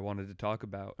something that I wanted to talk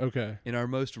about. Okay. In our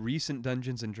most recent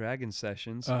Dungeons and Dragons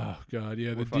sessions. Oh, God.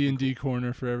 Yeah, the D&D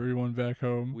corner for everyone back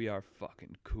home. We are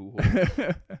fucking cool.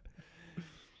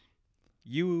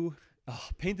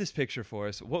 Paint this picture for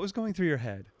us. What was going through your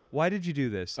head? Why did you do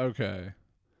this? Okay.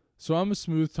 So I'm a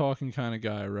smooth talking kind of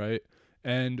guy, right?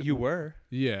 And you were.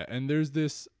 Yeah, and there's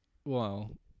this,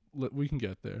 well, we can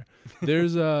get there. There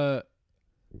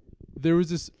was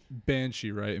this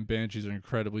banshee, right? And banshees are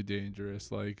incredibly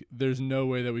dangerous. Like, there's no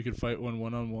way that we could fight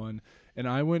one-on-one. And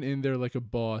I went in there like a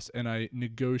boss, and I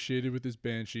negotiated with this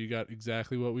banshee, got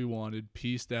exactly what we wanted,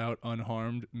 peaced out,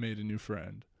 unharmed, made a new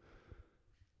friend.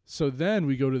 So then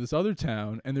we go to this other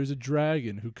town, and there's a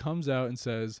dragon who comes out and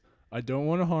says, I don't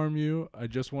want to harm you. I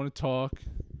just want to talk.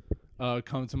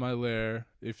 Come to my lair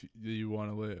if you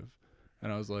want to live.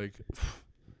 And I was like,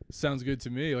 sounds good to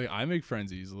me. Like, I make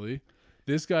friends easily.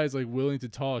 This guy's like willing to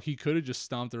talk. He could have just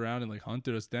stomped around and like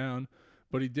hunted us down,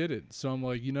 but he didn't. So I'm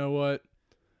like, you know what?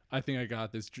 I think I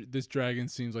got this. This dragon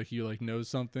seems like he like knows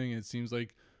something. It seems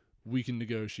like we can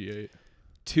negotiate.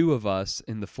 2 of us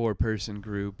in the 4-person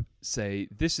group say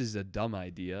this is a dumb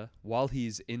idea. While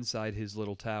he's inside his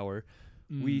little tower,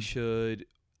 we should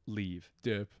leave.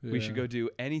 Dip. Yeah. We should go do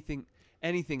anything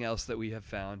else that we have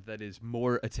found that is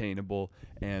more attainable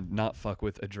and not fuck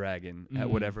with a dragon at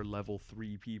whatever level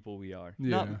 3 people we are.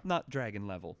 Yeah. Not dragon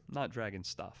level, not dragon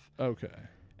stuff. Okay.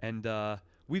 And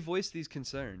we voiced these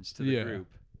concerns to the group.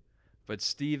 But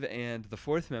Steve and the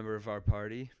 4th member of our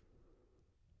party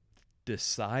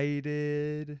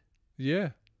decided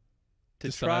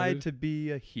to try to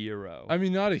be a hero. I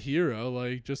mean, not a hero,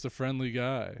 like just a friendly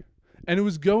guy. And it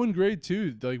was going great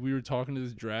too. Like, we were talking to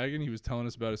this dragon. He was telling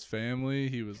us about his family.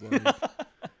 He was like,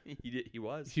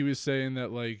 He was saying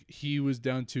that like he was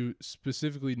down to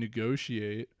specifically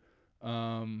negotiate,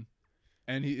 and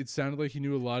it sounded like he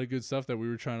knew a lot of good stuff that we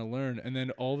were trying to learn. And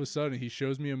then all of a sudden, he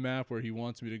shows me a map where he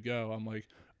wants me to go. I'm like,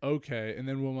 okay. And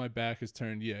then when my back is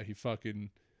turned, he fucking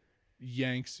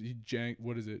shanks me?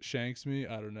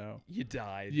 I don't know. You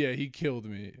died. Yeah, he killed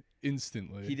me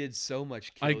instantly. He did so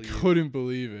much I couldn't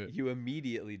believe it. You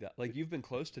immediately died. Like, you've been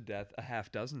close to death a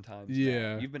half dozen times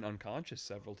Yeah. now. You've been unconscious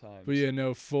several times. But yeah,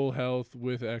 no, full health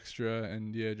with extra,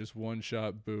 and just one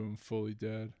shot, boom, fully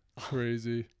dead.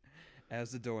 Crazy.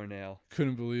 As the doornail.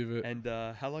 Couldn't believe it. And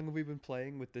how long have we been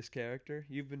playing with this character?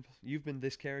 You've been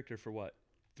this character for what?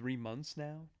 3 months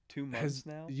now? 2 months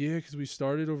now? Yeah, because we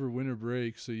started over winter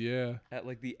break, so yeah. At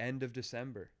like the end of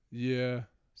December. Yeah.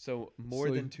 So more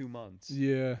than 2 months.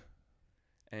 Yeah.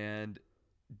 And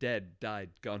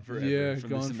died, gone forever. Yeah, from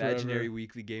gone this imaginary forever.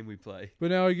 Weekly game we play.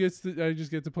 But now I just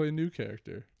get to play a new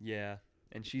character. Yeah,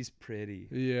 and she's pretty.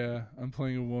 Yeah, I'm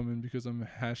playing a woman because I'm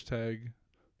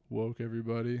 #woke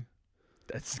everybody.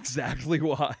 That's exactly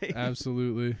why.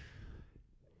 Absolutely.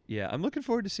 Yeah, I'm looking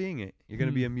forward to seeing it. You're going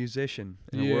to be a musician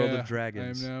in a world of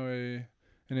dragons. I am now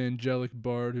an angelic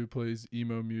bard who plays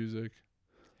emo music.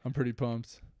 I'm pretty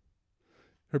pumped.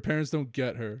 Her parents don't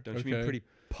get her. Don't you mean pretty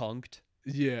punked?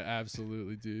 Yeah,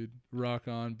 absolutely, dude. Rock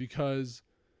on. Because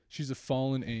she's a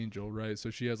fallen angel, right? So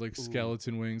she has like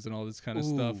skeleton wings and all this kind of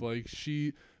stuff. Like,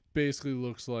 she basically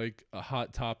looks like a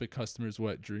Hot Topic customer's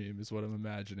wet dream is what I'm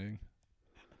imagining.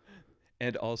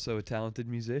 And also a talented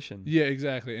musician. Yeah,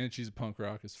 exactly. And she's punk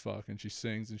rock as fuck. And she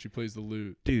sings and she plays the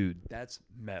lute. Dude, that's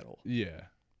metal. Yeah.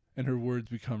 And her words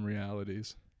become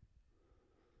realities.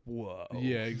 Whoa.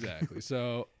 Yeah, exactly.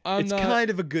 So it's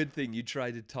kind of a good thing you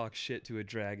tried to talk shit to a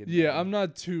dragon. Yeah, man. I'm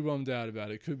not too bummed out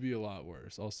about it. Could be a lot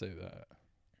worse. I'll say that.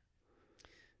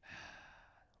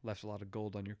 Left a lot of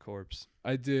gold on your corpse.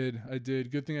 I did.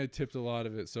 Good thing I tipped a lot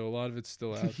of it. So a lot of it's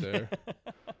still out there.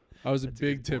 I was a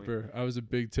big tipper. I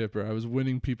was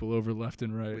winning people over left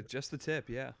and right. With just the tip,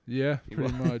 yeah. Yeah,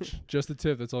 pretty much. Just the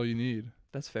tip. That's all you need.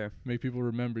 That's fair. Make people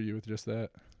remember you with just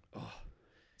that. Oh.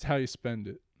 It's how you spend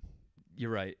it. You're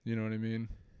right. You know what I mean?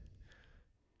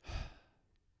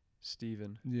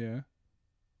 Steven. Yeah.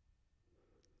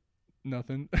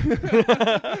 Nothing.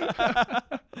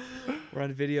 We're on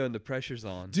a video and the pressure's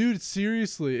on. Dude,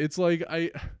 seriously. It's like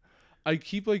I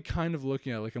keep like kind of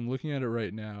looking at it. Like, I'm looking at it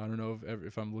right now. I don't know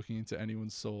if I'm looking into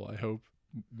anyone's soul. I hope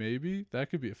maybe that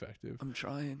could be effective. I'm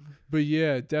trying. But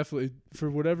yeah, definitely. For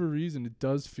whatever reason, it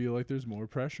does feel like there's more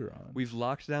pressure on. We've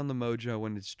locked down the mojo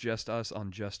when it's just us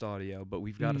on just audio, but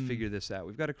we've got to figure this out.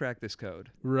 We've got to crack this code.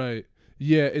 Right.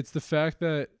 Yeah, it's the fact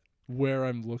that where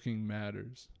I'm looking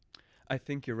matters. I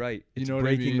think you're right. It's you know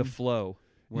breaking what I mean? the flow.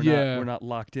 We're not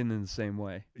locked in the same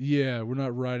way. Yeah, we're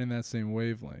not riding that same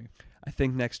wavelength. I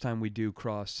think next time we do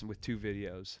cross with 2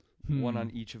 videos, one on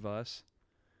each of us,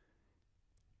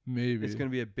 Maybe. It's going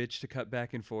to be a bitch to cut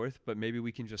back and forth, but maybe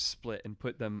we can just split and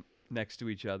put them next to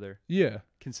each other. Yeah.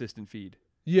 Consistent feed.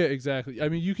 Yeah, exactly. I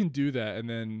mean, you can do that, and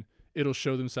then it'll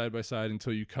show them side by side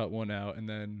until you cut one out, and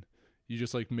then you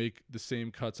just like make the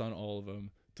same cuts on all of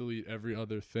them, delete every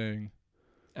other thing.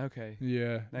 Okay.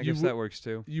 Yeah. I guess that works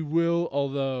too. You will,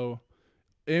 although,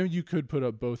 and you could put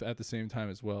up both at the same time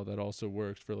as well. That also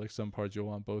works for like some parts you'll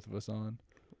want both of us on.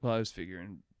 Well, I was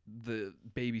figuring the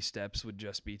baby steps would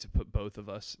just be to put both of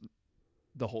us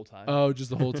the whole time. Oh, just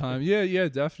the whole time? Yeah,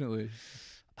 definitely.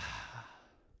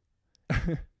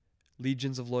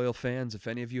 Legions of loyal fans, if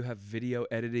any of you have video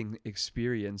editing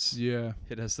experience,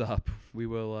 hit us up. We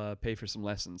will pay for some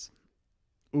lessons.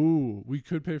 Ooh, we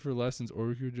could pay for lessons, or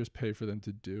we could just pay for them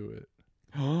to do it.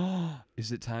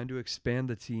 Is it time to expand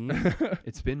the team?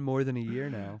 It's been more than a year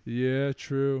now. Yeah,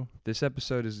 true. This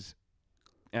episode is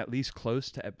at least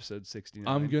close to episode 69.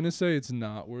 I'm going to say it's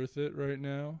not worth it right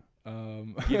now.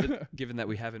 Given that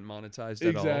we haven't monetized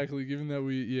at all. Exactly, given that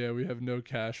we have no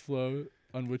cash flow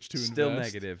on which to invest. Still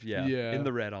negative, yeah. In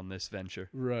the red on this venture.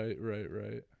 Right.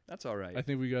 That's all right. I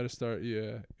think we got to start,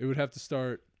 it would have to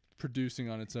start producing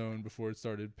on its own before it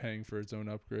started paying for its own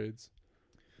upgrades.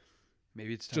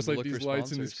 Maybe it's time just to like look these for lights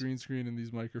sponsors. and this green screen and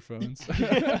these microphones.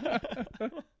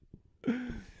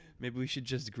 Maybe we should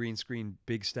just green screen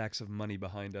big stacks of money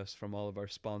behind us from all of our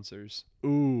sponsors.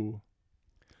 Ooh.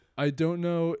 I don't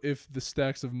know if the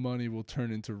stacks of money will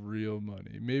turn into real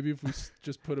money. Maybe if we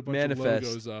just put a bunch of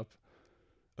logos up.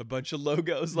 A bunch of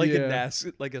logos like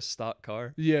like a stock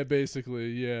car. Yeah,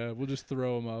 basically. Yeah, we'll just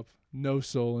throw them up. No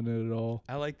soul in it at all.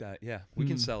 I like that. Yeah, we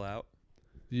can sell out.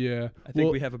 Yeah. I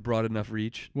think we have a broad enough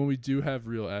reach. When we do have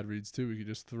real ad reads too, we could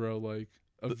just throw like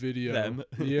a video. Them.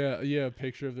 yeah, a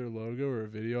picture of their logo or a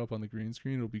video up on the green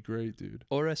screen. It'll be great, dude.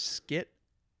 Or a skit.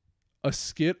 A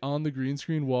skit on the green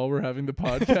screen while we're having the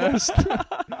podcast.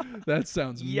 That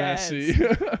sounds messy.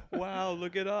 Wow,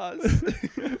 look at us.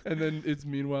 And then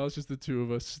meanwhile it's just the two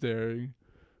of us staring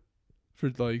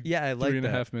for like I like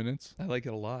 3.5 minutes. I like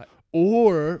it a lot.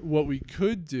 Or what we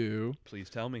could do, please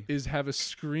tell me, is have a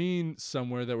screen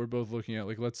somewhere that we're both looking at.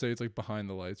 Like let's say it's like behind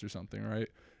the lights or something, right?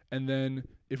 And then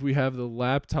if we have the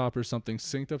laptop or something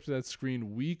synced up to that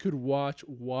screen, we could watch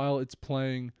while it's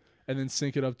playing and then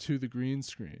sync it up to the green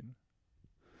screen.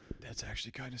 That's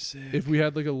actually kind of sick. If we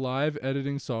had like a live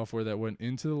editing software that went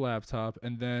into the laptop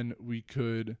and then we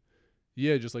could,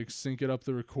 just like sync it up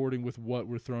the recording with what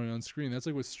we're throwing on screen. That's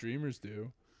like what streamers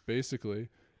do, basically,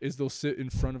 is they'll sit in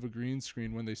front of a green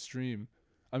screen when they stream.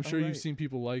 I'm sure you've seen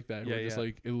people like that. Where just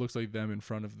like it looks like them in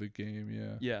front of the game.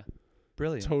 Yeah. Yeah.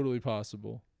 Brilliant. Totally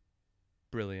possible.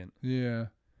 Brilliant. Yeah.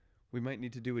 We might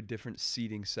need to do a different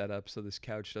seating setup so this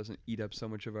couch doesn't eat up so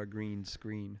much of our green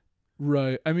screen.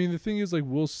 Right. I mean, the thing is, like,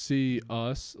 we'll see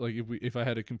us. Like, if I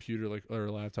had a computer, like, or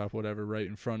a laptop, whatever, right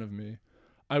in front of me,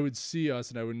 I would see us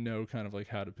and I would know kind of like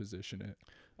how to position it.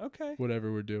 Okay.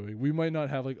 Whatever we're doing. We might not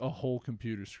have like a whole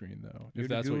computer screen though, if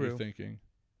that's what you're thinking.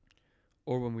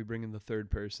 Or when we bring in the third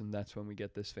person, that's when we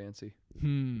get this fancy.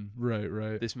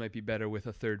 Right. This might be better with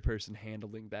a third person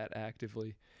handling that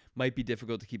actively. Might be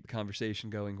difficult to keep the conversation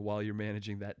going while you're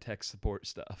managing that tech support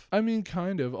stuff. I mean,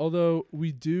 kind of. Although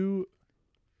we do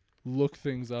look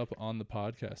things up on the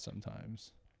podcast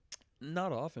sometimes.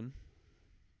 Not often.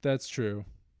 That's true.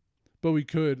 But we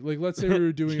could, like, let's say we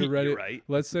were doing a Reddit. Right.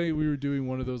 Let's say we were doing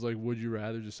one of those, like, would you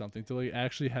rather or something to, like,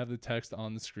 actually have the text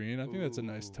on the screen. I think that's a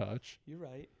nice touch. You're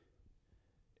right.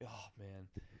 Oh, man.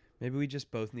 Maybe we just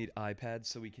both need iPads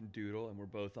so we can doodle and we're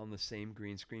both on the same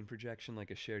green screen projection, like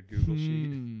a shared Google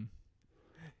sheet.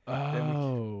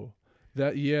 Oh.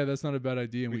 That's not a bad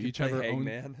idea. And we each have our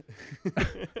Hangman.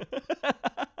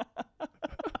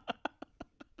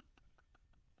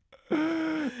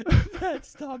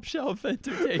 That's top shelf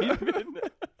entertainment.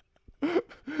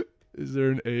 Is there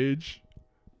an H?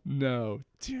 No.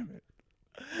 Damn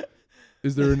it.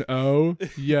 Is there an O?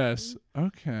 Yes.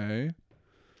 Okay.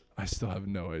 I still have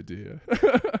no idea.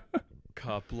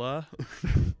 Coupla.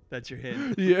 That's your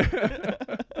hint. Yeah.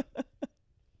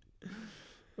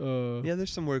 Yeah,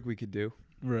 there's some work we could do.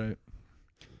 Right.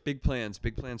 Big plans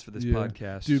for this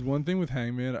podcast. Dude, one thing with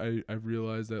Hangman, I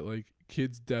realized that, like,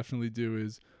 kids definitely do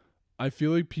is, I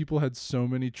feel like people had so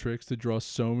many tricks to draw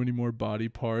so many more body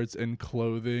parts and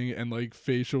clothing and, like,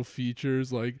 facial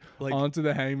features, like onto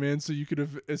the Hangman, so you could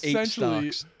have essentially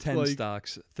 8 stocks, 10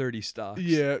 stocks, 30 stocks.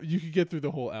 Yeah, you could get through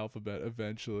the whole alphabet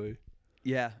eventually.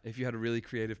 Yeah, if you had a really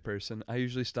creative person. I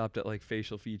usually stopped at, like,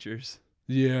 facial features.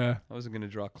 Yeah. I wasn't going to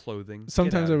draw clothing.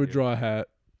 Sometimes I would draw a hat.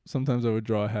 Sometimes I would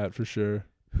draw a hat for sure.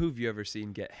 Who've you ever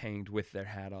seen get hanged with their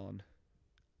hat on?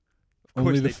 Of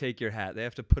course, they take your hat. They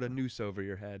have to put a noose over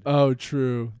your head. Oh,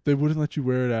 true. They wouldn't let you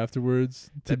wear it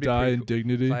afterwards to die in cool.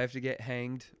 dignity. If I have to get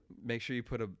hanged, make sure you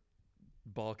put a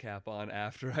ball cap on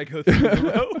after I go through the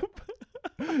rope.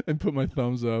 And put my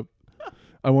thumbs up.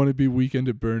 I want to be Weekend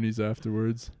at Bernie's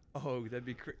afterwards. Oh, that'd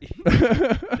be crazy.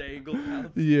 Dangle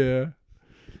mouth. Yeah.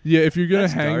 Yeah, if you're going to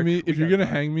That's hang dark. me, if you're going to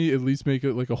hang me, at least make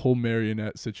it like a whole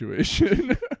marionette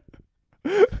situation.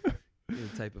 You're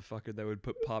the type of fucker that would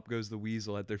put Pop Goes the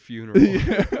Weasel at their funeral.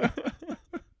 Yeah.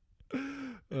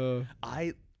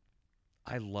 I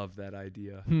love that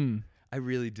idea. I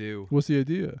really do. What's the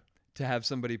idea? To have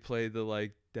somebody play the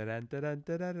like and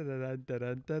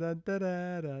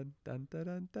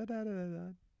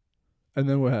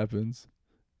then what happens?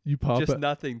 You pop just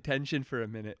nothing, tension for a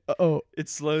minute. Oh, it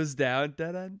slows down.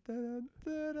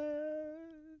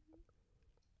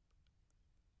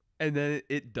 And then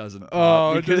it doesn't pop.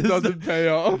 Oh, it just doesn't pay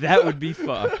off. That would be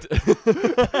fucked.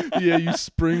 Yeah, you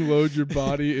spring load your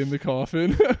body in the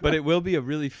coffin. But it will be a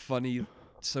really funny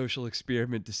social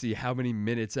experiment to see how many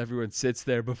minutes everyone sits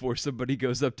there before somebody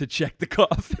goes up to check the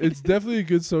coffin. It's definitely a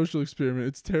good social experiment.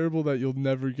 It's terrible that you'll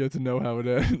never get to know how it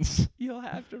ends. You'll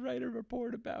have to write a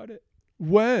report about it.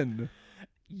 When?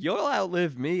 You'll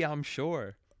outlive me, I'm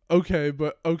sure. Okay,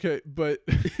 but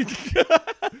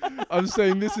I'm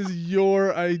saying this is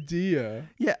your idea.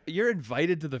 Yeah, you're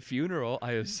invited to the funeral,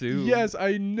 I assume. Yes,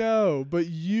 I know, but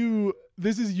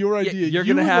this is your idea. You're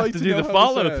going to have to do the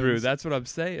follow through. That's what I'm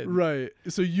saying. Right.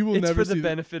 So you will never never It's for the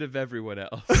benefit of everyone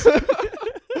else.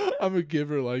 I'm a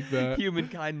giver like that.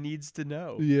 Humankind needs to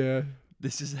know. Yeah.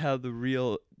 This is how the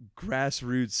real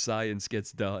grassroots science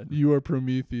gets done. You are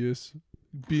Prometheus,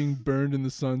 being burned in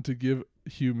the sun to give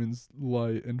humans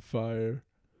light and fire.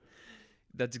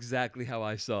 That's exactly how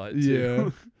I saw it, too. Yeah.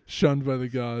 Shunned by the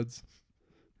gods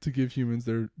to give humans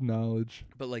their knowledge.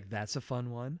 But, like, that's a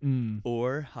fun one.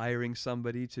 Or hiring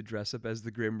somebody to dress up as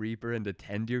the Grim Reaper and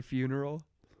attend your funeral.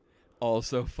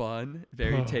 Also fun.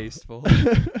 Very tasteful.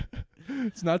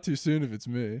 It's not too soon if it's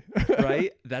me.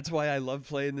 Right? That's why I love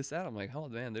playing this out. I'm like, oh,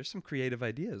 man, there's some creative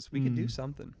ideas. We could do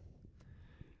something.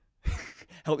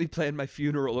 Help me plan my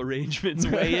funeral arrangements.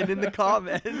 Weigh in the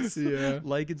comments. Yeah.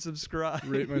 Like and subscribe.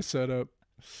 Rate my setup.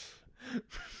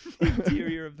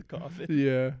 Interior of the coffin.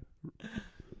 Yeah.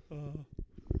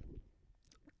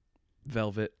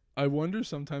 Velvet. I wonder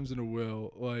sometimes in a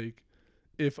will, like,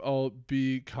 if I'll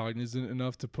be cognizant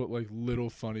enough to put like little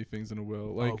funny things in a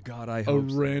will, like, oh God, I hope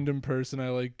a random person I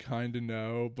like kind of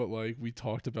know, but like we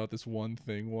talked about this one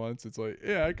thing once. It's like,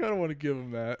 yeah, I kind of want to give him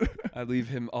that. I leave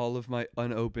him all of my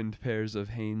unopened pairs of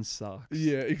Hanes socks.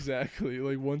 Yeah, exactly.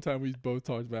 Like one time we both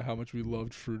talked about how much we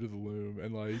loved Fruit of the Loom,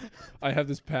 and like I have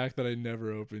this pack that I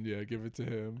never opened. Yeah, give it to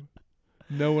him.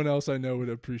 No one else I know would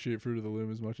appreciate Fruit of the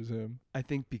Loom as much as him. I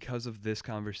think because of this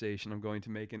conversation, I'm going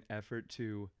to make an effort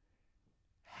to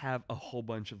have a whole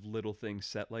bunch of little things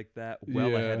set like that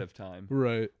ahead of time.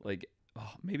 Right. Like,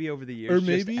 maybe over the years, or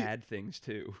maybe just add things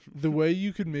too. The way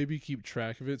you could maybe keep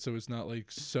track of it so it's not like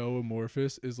so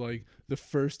amorphous is like the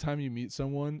first time you meet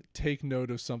someone, take note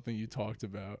of something you talked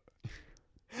about.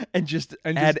 And just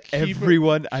add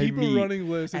everyone I meet. Keep a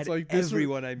running list. It's like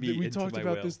everyone I meet. We talked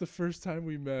about this the first time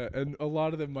we met, and a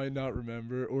lot of them might not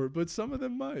remember, but some of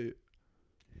them might.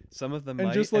 Some of them might.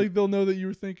 And just like they'll know that you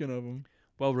were thinking of them.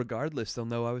 Well, regardless, they'll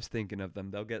know I was thinking of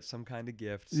them. They'll get some kind of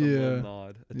gift, some little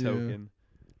nod, a token,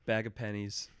 bag of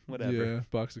pennies, whatever. Yeah,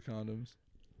 box of condoms.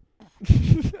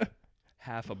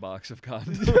 Half a box of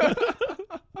condoms.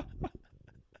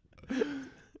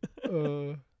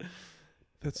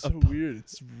 That's so weird.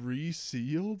 It's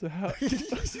resealed? How?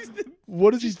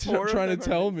 What is he trying to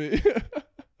tell me?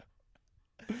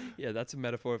 Yeah, that's a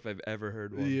metaphor if I've ever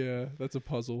heard one. Yeah, that's a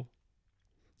puzzle.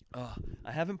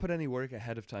 I haven't put any work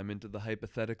ahead of time into the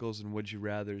hypotheticals and would you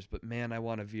rathers, but man, I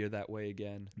want to veer that way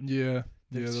again. Yeah.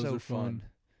 That's those so are fun.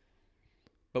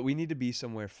 But we need to be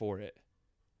somewhere for it.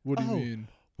 What do you mean?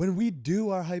 When we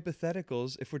do our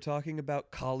hypotheticals, if we're talking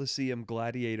about Colosseum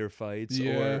gladiator fights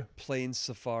or plains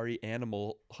safari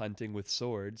animal hunting with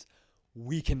swords,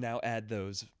 we can now add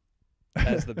those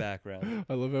as the background.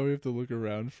 I love how we have to look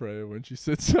around Freya when she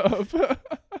sits up.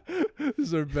 This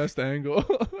is our best angle.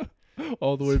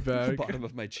 All the way back. The bottom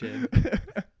of my chin.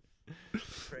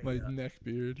 My neck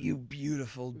beard. You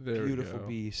beautiful, beautiful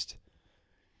beast.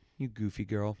 You goofy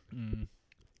girl.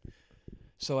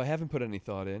 So I haven't put any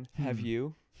thought in. Have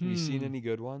you? Have you seen any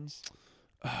good ones?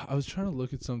 I was trying to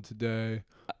look at some today.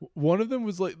 One of them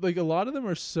was like a lot of them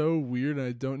are so weird and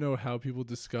I don't know how people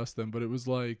discuss them, but it was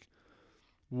like,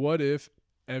 what if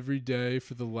every day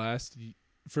for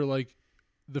like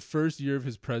the first year of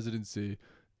his presidency,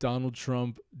 Donald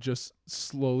Trump just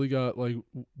slowly got like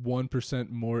 1%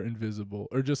 more invisible,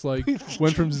 or just like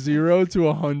went from 0 to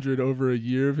 100 over a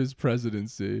year of his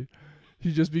presidency.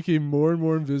 He just became more and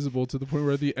more invisible to the point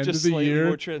where at the end just of the year,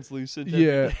 more translucent.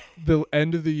 Yeah, the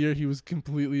end of the year he was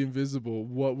completely invisible.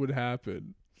 What would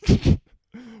happen?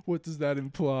 What does that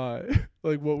imply?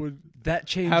 Like, what would that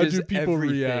changes? How do people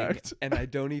everything, react? And I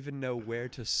don't even know where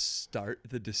to start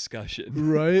the discussion.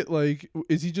 Right? Like,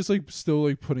 is he just like still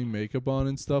like putting makeup on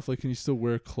and stuff? Like, can he still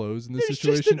wear clothes in this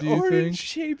situation? Just an do you orange think?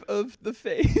 shape of the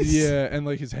face. Yeah, and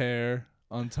like his hair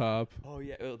on top. Oh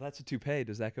yeah, well, that's a toupee.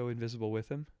 Does that go invisible with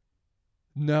him?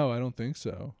 No, I don't think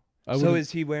so. So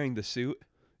is he wearing the suit?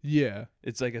 Yeah.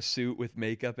 It's like a suit with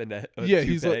makeup and a yeah,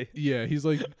 toupee. he's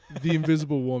like the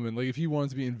Invisible Woman. Like if he wanted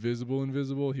to be invisible,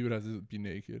 he would have to be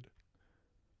naked.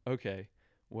 Okay.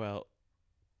 Well,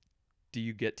 do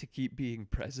you get to keep being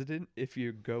president if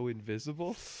you go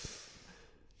invisible?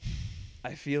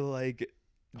 I feel like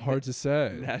hard to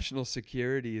say. National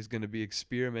security is going to be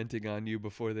experimenting on you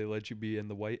before they let you be in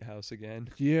the White House again.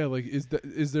 Yeah, like is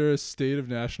there a state of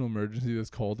national emergency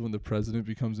that's called when the president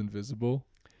becomes invisible?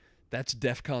 That's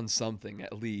DEFCON something,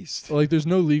 at least. Like, there's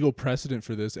no legal precedent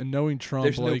for this, and knowing Trump,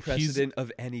 there's like, no precedent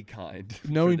of any kind.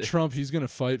 Knowing Trump, he's gonna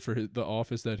fight for the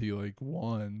office that he like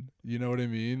won. You know what I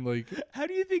mean? Like, how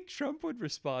do you think Trump would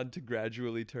respond to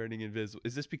gradually turning invisible?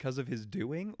 Is this because of his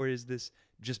doing, or is this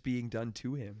just being done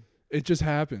to him? It just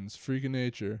happens, freaking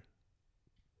nature.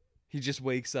 He just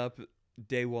wakes up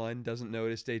day 1, doesn't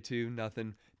notice. Day 2,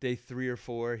 nothing. Day 3 or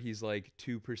 4, he's like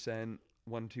 2%,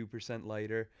 2%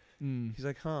 lighter. He's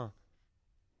like, huh.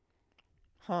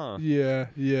 Yeah.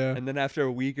 And then after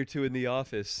a week or 2 in the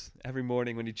office, every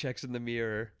morning when he checks in the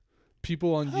mirror,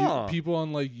 people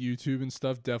on like YouTube and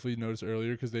stuff definitely notice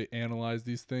earlier because they analyze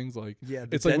these things. Like, yeah,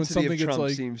 the it's like when density something of Trump gets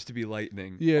like seems to be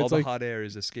lightening. Yeah, all it's the like, hot air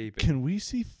is escaping. Can we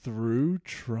see through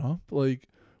Trump? Like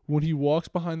when he walks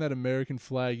behind that American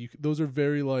flag, those are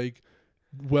very like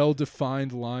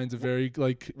well-defined lines, a very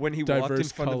like when he diverse walked in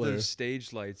front color. of those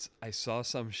stage lights, I saw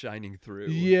some shining through.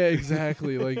 Yeah,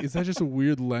 exactly. Like, is that just a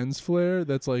weird lens flare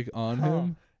that's like on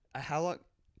him? How long?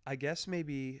 I guess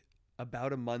maybe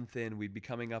about a month in, we'd be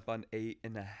coming up on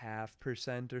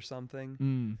 8.5% or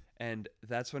something, and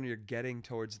that's when you're getting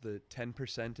towards the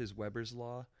 10% is Weber's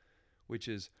law, which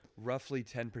is roughly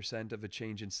 10% of a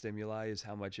change in stimuli is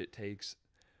how much it takes.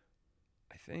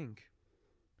 I think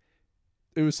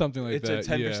it was something like that. It's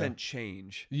a 10%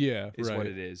 change. Yeah, is what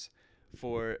it is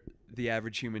for the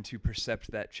average human to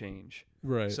percept that change.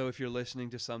 Right. So if you're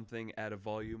listening to something at a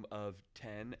volume of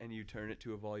 10 and you turn it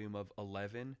to a volume of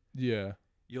 11, yeah,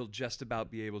 you'll just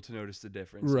about be able to notice the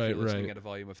difference. Right, if you're listening at a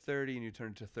volume of 30 and you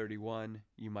turn it to 31,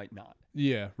 you might not.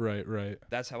 Yeah, right.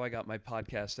 That's how I got my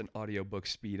podcast and audiobook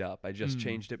speed up. I just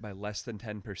changed it by less than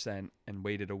 10% and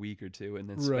waited a week or 2 and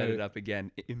then sped it up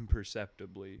again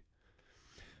imperceptibly.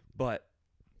 But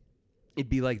it'd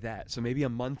be like that. So maybe a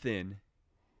month in,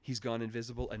 he's gone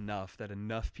invisible enough that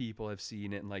enough people have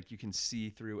seen it and like you can see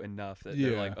through enough that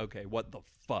they're like, okay, what the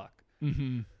fuck?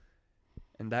 Mm-hmm.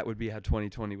 And that would be how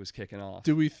 2020 was kicking off.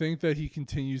 Do we think that he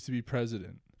continues to be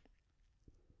president?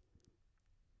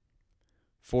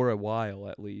 For a while,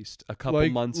 at least. A couple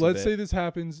months Let's say this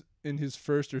happens in his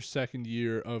first or second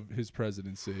year of his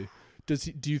presidency.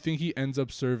 Do you think he ends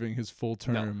up serving his full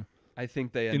term? No. I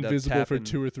think they end invisible up tapping,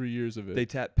 for 2 or 3 years of it. They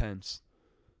tap Pence.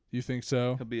 You think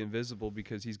so? He'll be invisible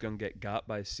because he's going to get got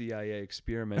by CIA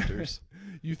experimenters.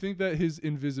 You think that his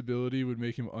invisibility would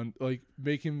make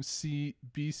him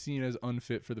be seen as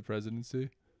unfit for the presidency?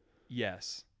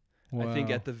 Yes. Wow. I think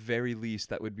at the very least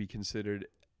that would be considered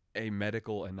a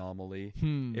medical anomaly,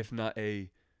 if not a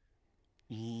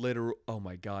literal. Oh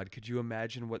my God. Could you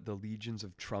imagine what the legions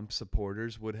of Trump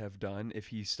supporters would have done if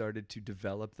he started to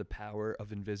develop the power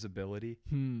of invisibility?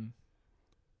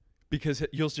 Because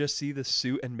you'll just see the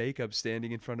suit and makeup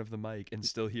standing in front of the mic and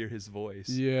still hear his voice.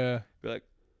 Yeah. Be like,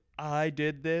 I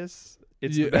did this.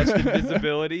 It's the best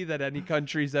invisibility that any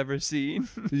country's ever seen.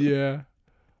 Yeah.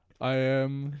 I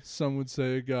am, some would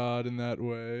say, a god in that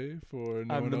way. For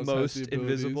no I'm one the else most has the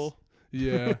abilities. invisible.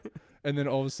 Yeah. And then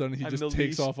all of a sudden he I'm just the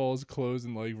takes least. off all his clothes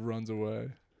and like runs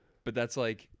away. But that's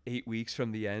like 8 weeks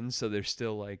from the end, so there's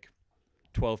still like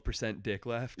 12% dick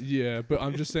left. Yeah, but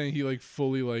I'm just saying he like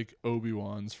fully like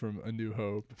Obi-Wan's from A New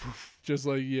Hope. Just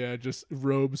like, yeah, just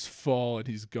robes fall and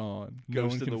he's gone. No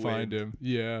Ghost one in can the find wind. Him.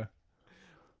 Yeah.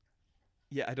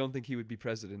 Yeah, I don't think he would be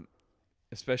president,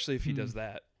 especially if he does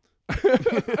that.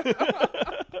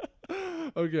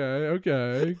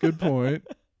 Okay. Good point.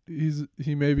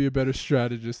 He may be a better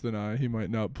strategist than I. He might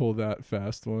not pull that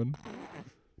fast one.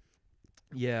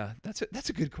 Yeah, that's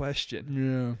a good question.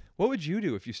 Yeah. What would you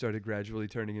do if you started gradually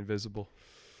turning invisible?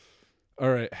 All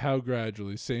right, how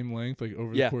gradually? Same length, like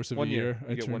over the course of a year?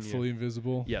 I turn fully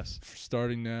invisible? Yes.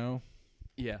 Starting now?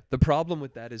 Yeah. The problem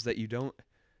with that is that you don't...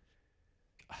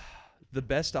 The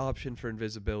best option for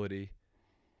invisibility...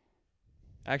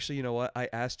 Actually, you know what? I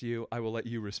asked you. I will let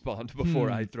you respond before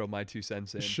I throw my 2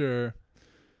 cents in. Sure.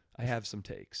 I have some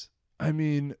takes. I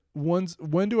mean, when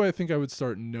do I think I would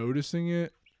start noticing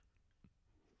it?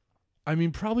 I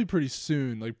mean, probably pretty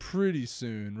soon. Like, pretty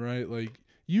soon, right? Like,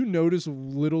 you notice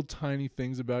little tiny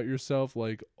things about yourself,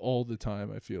 like, all the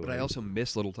time, I feel But like. I also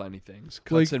miss little tiny things.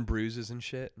 Cuts and bruises and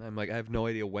shit. And I'm like, I have no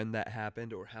idea when that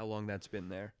happened or how long that's been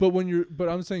there. But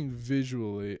I'm saying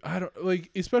visually. I don't, like,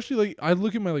 especially, like, I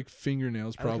look at my, like,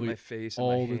 fingernails probably I look at my face and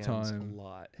all my the hands time. a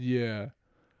lot. Yeah.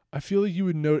 I feel like you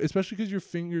would know, especially because your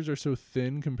fingers are so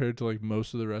thin compared to, like,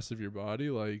 most of the rest of your body.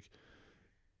 Like,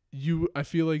 I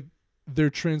feel like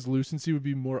their translucency would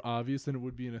be more obvious than it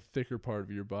would be in a thicker part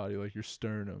of your body, like your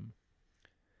sternum.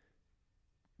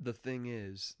 The thing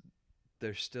is,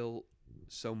 there's still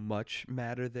so much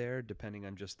matter there, depending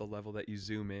on just the level that you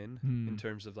zoom in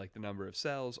terms of, like, the number of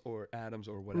cells or atoms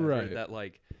or whatever, right. that,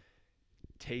 like,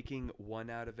 taking 1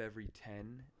 out of every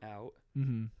 10 out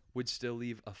would still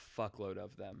leave a fuckload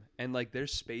of them. And, like,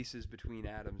 there's spaces between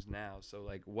atoms now. So,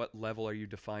 like, what level are you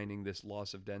defining this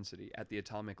loss of density? At the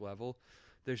atomic level,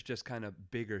 there's just kind of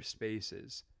bigger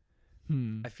spaces.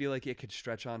 I feel like it could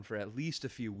stretch on for at least a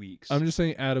few weeks. I'm just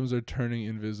saying atoms are turning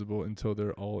invisible until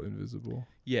they're all invisible.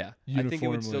 Yeah. I think it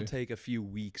would still take a few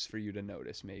weeks for you to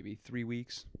notice, maybe 3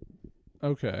 weeks.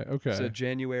 Okay. So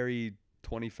January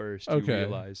 21st, you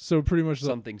realize so pretty much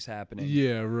something's happening.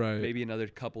 Yeah, right. Maybe another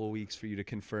couple of weeks for you to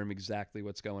confirm exactly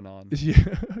what's going on.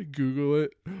 Yeah, Google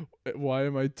it. Why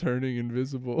am I turning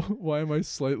invisible? Why am I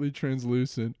slightly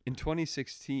translucent? In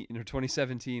 2016 or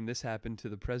 2017, this happened to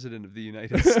the president of the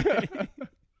United States.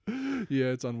 Yeah,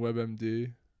 it's on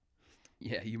WebMD.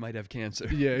 Yeah, you might have cancer.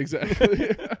 Yeah,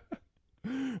 exactly.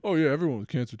 Oh yeah, everyone with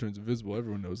cancer turns invisible.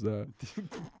 Everyone knows that.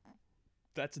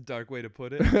 That's a dark way to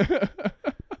put it.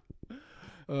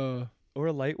 Or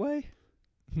a light way?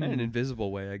 And an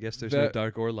invisible way. I guess there's no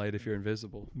dark or light if you're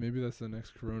invisible. Maybe that's the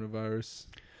next coronavirus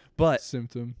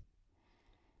symptom.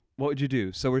 What would you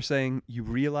do? So we're saying you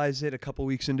realize it a couple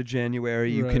weeks into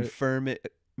January. You confirm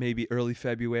it maybe early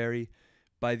February.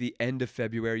 By the end of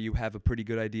February, you have a pretty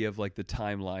good idea of, like, the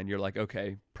timeline. You're like,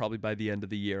 okay, probably by the end of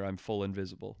the year, I'm full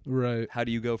invisible. Right. How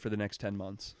do you go for the next 10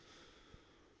 months?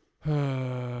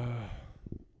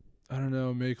 I don't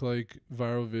know, make, like,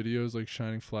 viral videos, like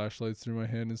shining flashlights through my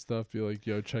hand and stuff. Be like,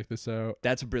 yo, check this out.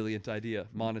 That's a brilliant idea.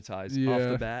 Monetize off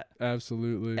the bat.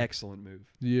 Absolutely. Excellent move.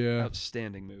 Yeah.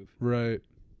 Outstanding move. Right.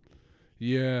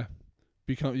 Yeah.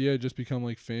 Just become,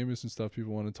 like, famous and stuff.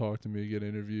 People want to talk to me, get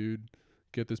interviewed,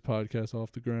 get this podcast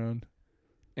off the ground.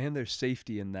 And there's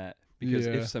safety in that. Because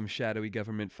if some shadowy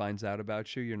government finds out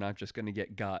about you, you're not just going to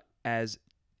get got as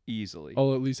easily.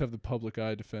 I'll at least have the public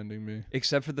eye defending me.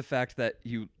 Except for the fact that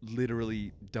you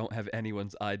literally don't have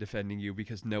anyone's eye defending you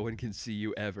because no one can see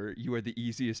you ever. You are the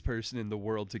easiest person in the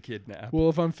world to kidnap. Well,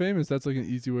 if I'm famous, that's, like, an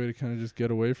easy way to kind of just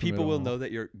get away from it. People will know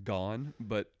that you're gone,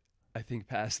 but I think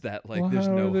past that, like, well, there's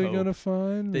no hope. How are they gonna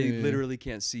find me? They literally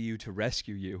can't see you to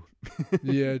rescue you.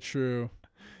 Yeah, true.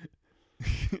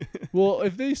 Well,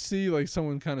 if they see, like,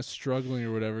 someone kind of struggling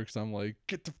or whatever, because I'm like,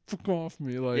 get the fuck off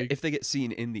me, like, yeah, if they get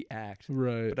seen in the act,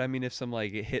 right? But I mean, if some,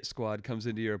 like, hit squad comes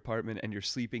into your apartment and you're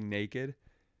sleeping naked,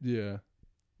 yeah,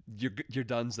 you're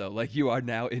done. Though, like, you are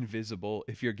now invisible.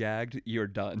 If you're gagged, you're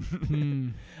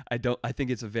done. I think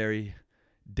it's a very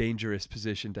dangerous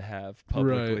position to have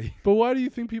publicly. Right. But why do you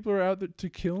think people are out there to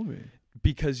kill me?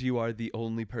 Because you are the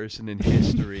only person in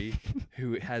history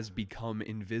who has become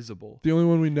invisible. The only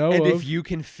one we know and of. if you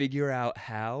can figure out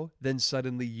how, then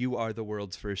suddenly you are the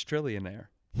world's first trillionaire.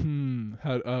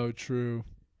 Oh, true.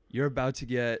 You're about to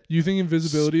get... You think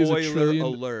invisibility is a trillion...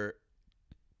 Spoiler alert.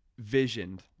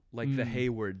 Visioned. Like the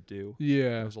Hayward do.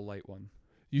 Yeah. That was a light one.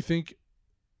 You think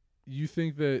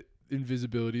that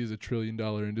invisibility is a $1 trillion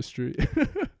industry?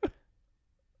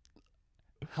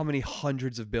 How many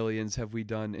hundreds of billions have we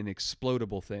done in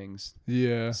explodable things?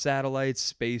 Yeah. Satellites,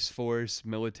 Space Force,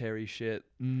 military shit.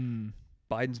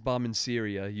 Biden's bombing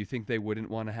Syria. You think they wouldn't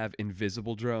want to have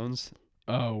invisible drones?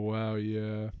 Oh, wow,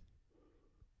 yeah.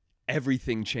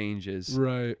 Everything changes.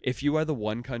 Right. If you are the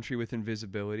one country with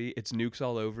invisibility, it's nukes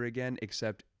all over again,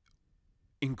 except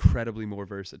incredibly more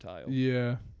versatile.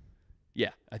 Yeah.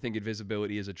 Yeah, I think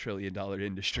invisibility is a $1 trillion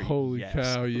industry. Holy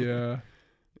cow, yeah.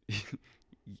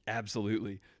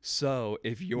 Absolutely. So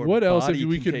if your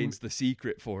body contains the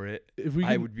secret for it,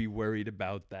 I would be worried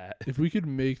about that. If we could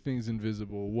make things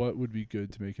invisible, what would be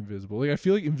good to make invisible? Like, I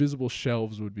feel like invisible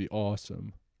shelves would be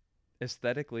awesome.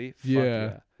 aesthetically,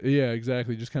 yeah,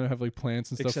 exactly. Just kind of have like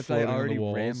plants and stuff Except floating I on already the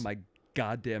walls. ram my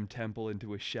goddamn temple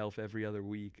into a shelf every other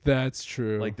week. That's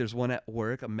true. Like there's one at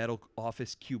work, a metal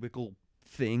office cubicle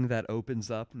thing that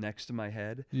opens up next to my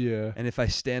head. Yeah. And if I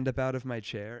stand up out of my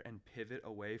chair and pivot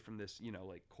away from this,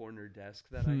 like corner desk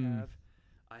that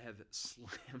I have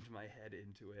slammed my head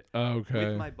into it. Okay.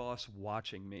 With my boss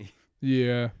watching me.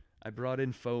 Yeah. I brought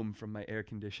in foam from my air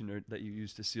conditioner that you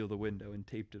used to seal the window and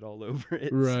taped it all over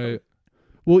it. Right.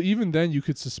 Well, even then you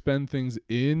could suspend things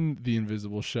in the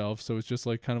invisible shelf, so it's just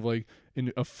like kind of like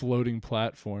in a floating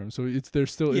platform. So there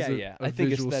still is a I think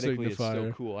visual aesthetically signifier. it's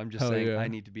so cool. I'm just saying I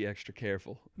need to be extra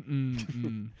careful.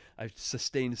 I've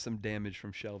sustained some damage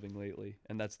from shelving lately,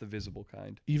 and that's the visible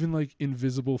kind. Even like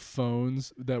invisible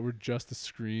phones that were just a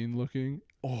screen looking.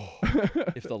 Oh,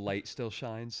 if the light still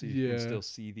shines so you can still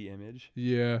see the image.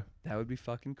 Yeah. That would be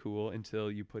fucking cool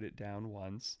until you put it down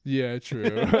once. Yeah,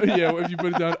 true. Yeah, if you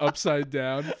put it down upside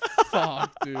down,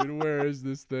 fuck, dude, where is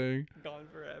this thing? Gone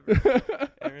forever.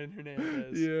 Aaron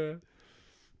Hernandez. Yeah.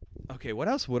 Okay, what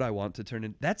else would I want to turn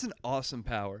in? That's an awesome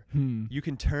power. You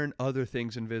can turn other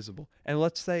things invisible. And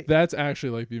let's say... That's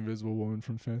actually like the Invisible Woman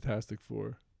from Fantastic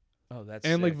Four. Oh, that's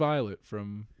And sick. like Violet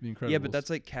from The Incredibles. Yeah, but that's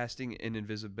like casting an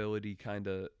invisibility kind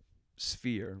of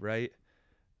sphere, right?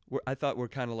 I thought we're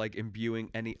kind of like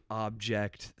imbuing any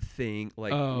object thing.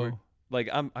 Like,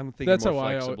 I'm thinking that's more how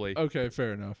flexibly. Okay,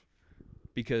 fair enough.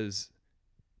 Because,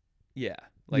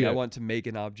 I want to make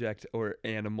an object or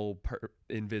animal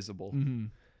invisible.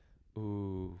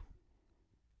 Ooh.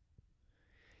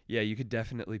 Yeah, you could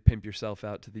definitely pimp yourself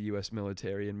out to the U.S.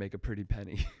 military and make a pretty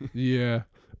penny. Yeah.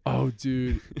 Oh,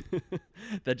 dude.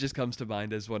 That just comes to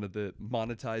mind as one of the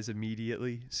monetize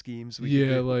immediately schemes.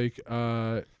 Like,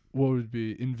 what would it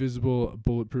be? Invisible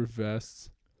bulletproof vests.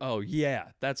 Oh, yeah.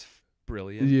 That's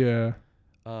brilliant. Yeah.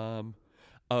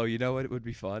 You know what? It would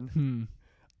be fun?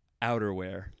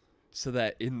 Outerwear. So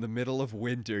that in the middle of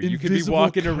winter, you could be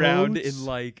walking around in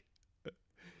like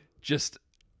just...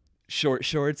 short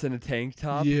shorts and a tank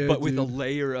top, but with a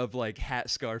layer of like hat,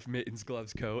 scarf, mittens,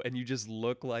 gloves, coat, and you just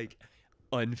look like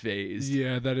unfazed.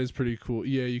 Yeah, that is pretty cool.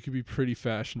 Yeah, you could be pretty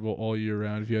fashionable all year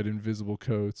round if you had invisible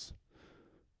coats.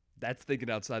 That's thinking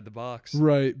outside the box.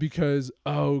 Right, because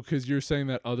you're saying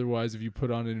that otherwise if you put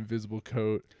on an invisible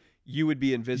coat, you would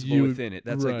be invisible within it.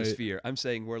 That's like the sphere. I'm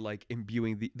saying we're like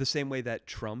imbuing the same way that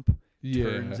Trump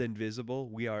turns invisible,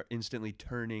 we are instantly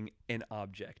turning an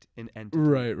object, an entity,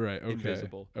 right, okay,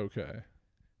 invisible. Okay.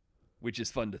 Which is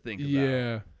fun to think about.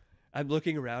 Yeah. I'm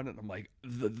looking around and I'm like,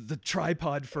 the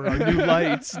tripod for our new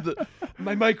lights,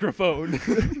 my microphone.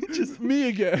 Just me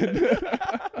again.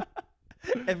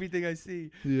 Everything I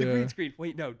see. The green screen.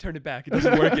 Wait, no, turn it back. It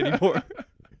doesn't work anymore.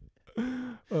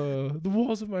 The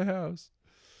walls of my house.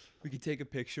 We could take a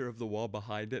picture of the wall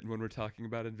behind it, and when we're talking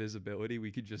about invisibility,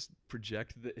 we could just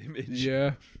project the image.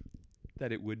 Yeah.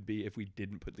 That it would be if we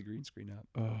didn't put the green screen up.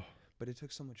 Oh. But it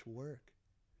took so much work.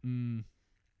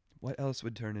 What else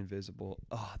would turn invisible?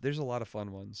 Oh, there's a lot of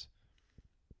fun ones.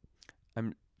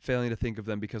 I'm failing to think of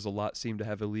them because a lot seem to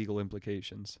have illegal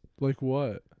implications. Like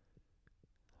what?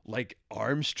 Like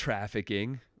arms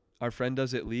trafficking. Our friend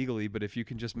does it legally, but if you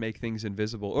can just make things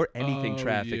invisible or anything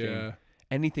trafficking. Yeah.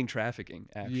 Anything trafficking,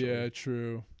 actually. Yeah,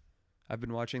 true. I've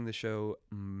been watching the show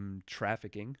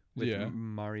Trafficking with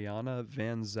Mariana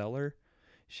Van Zeller.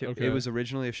 It was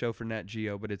originally a show for Nat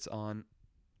Geo, but it's on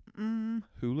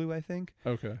Hulu, I think.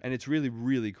 Okay. And it's really,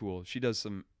 really cool. She does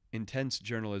some intense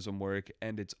journalism work,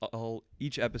 and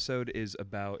each episode is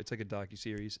about, it's like a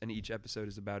docuseries, and each episode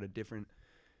is about a different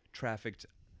trafficked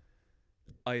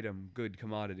item, good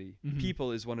commodity.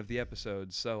 People is one of the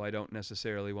episodes, so I don't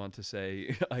necessarily want to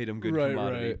say item, good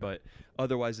commodity, but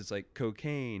otherwise it's like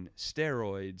cocaine,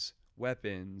 steroids,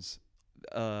 weapons,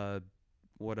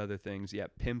 what other things? Yeah,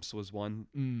 pimps was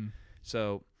one.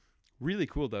 So really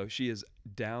cool though. She is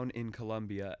down in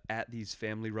Colombia at these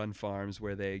family-run farms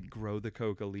where they grow the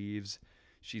coca leaves.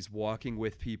 She's walking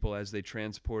with people as they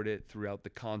transport it throughout the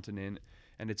continent.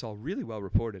 And it's all really well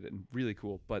reported and really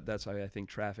cool. But that's why I think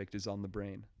trafficked is on the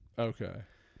brain. Okay.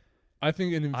 I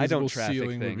think an invisible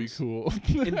ceiling would be cool.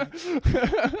 An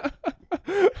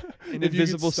if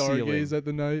invisible you could stargaze ceiling. At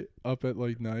the night, up at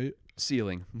like night.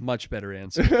 Ceiling. Much better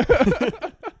answer.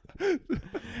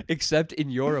 Except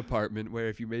in your apartment where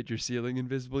if you made your ceiling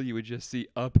invisible, you would just see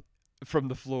up from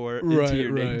the floor into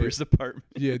your neighbor's apartment.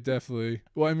 Yeah, definitely.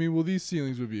 Well, I mean, these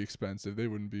ceilings would be expensive. They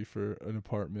wouldn't be for an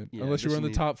apartment. Unless you were on the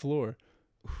top floor.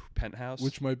 Penthouse,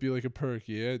 which might be like a perk.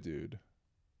 Yeah, dude.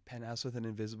 Penthouse with an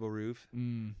invisible roof.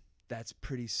 That's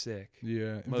pretty sick.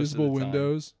 Yeah, invisible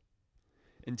windows.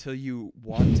 Until you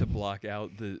want to block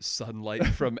out the sunlight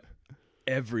from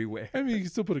everywhere. I mean, you can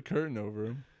still put a curtain over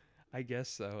them. I guess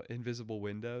so. Invisible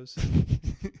windows.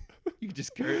 You can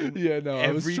just curtain. Yeah, no,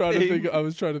 everything. I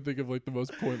was trying to think of like the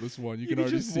most pointless one. You can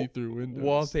already just see through windows.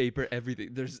 Wallpaper,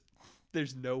 everything.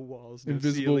 There's no walls, no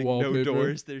Invisible ceiling, wallpaper. no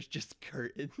doors. There's just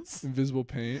curtains. Invisible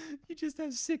paint. You just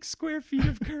have 6 square feet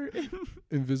of curtain.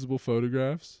 Invisible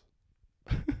photographs.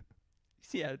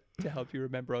 Yeah, to help you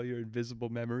remember all your invisible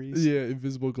memories. Yeah,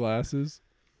 invisible glasses.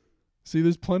 See,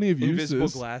 there's plenty of uses.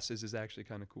 Invisible glasses is actually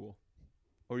kind of cool.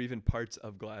 Or even parts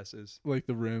of glasses. Like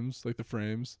the rims, like the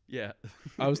frames. Yeah.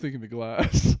 I was thinking the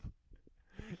glass.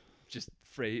 Just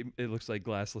frame. It looks like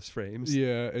glassless frames.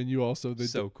 Yeah, and you also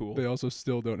cool. They also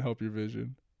still don't help your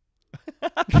vision.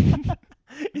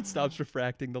 It stops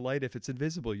refracting the light if it's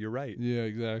invisible. You're right. Yeah,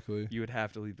 exactly. You would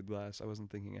have to leave the glass. I wasn't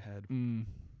thinking ahead. Mm.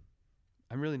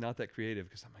 I'm really not that creative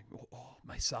because I'm like, oh,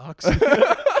 my socks.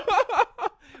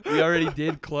 We already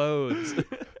did clothes.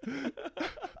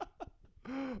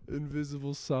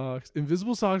 Invisible socks.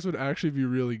 Invisible socks would actually be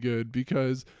really good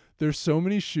because there's so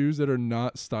many shoes that are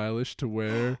not stylish to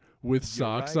wear with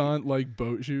socks on, like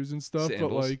boat shoes and stuff.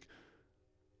 Sandals. But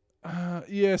like,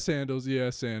 yeah, sandals. Yeah,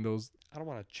 sandals. I don't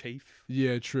want to chafe.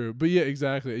 Yeah, true. But yeah,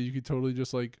 exactly. You could totally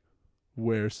just like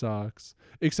wear socks.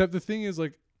 Except the thing is,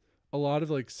 like, a lot of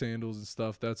like sandals and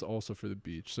stuff, that's also for the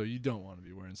beach. So you don't want to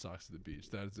be wearing socks at the beach.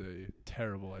 That is a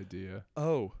terrible idea.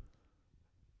 Oh,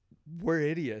 we're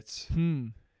idiots.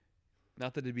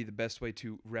 Not that it'd be the best way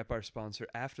to rep our sponsor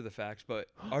after the fact, but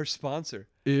our sponsor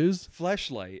is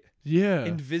Fleshlight. Yeah.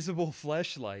 Invisible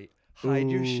Fleshlight. Hide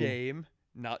your Ooh. shame,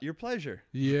 not your pleasure.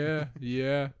 Yeah,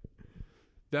 yeah.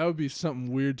 That would be something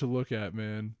weird to look at,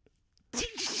 man.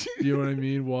 You know what I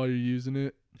mean? While you're using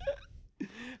it.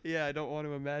 Yeah, I don't want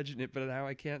to imagine it, but now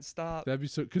I can't stop. That'd be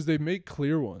so, because they make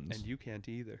clear ones. And you can't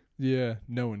either. Yeah,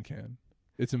 no one can.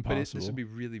 It's impossible. But this would be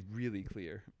really, really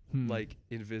clear. Like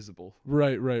invisible.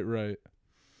 Right.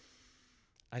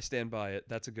 I stand by it.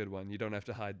 That's a good one. You don't have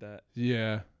to hide that.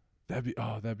 Yeah.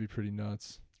 That'd be pretty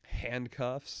nuts.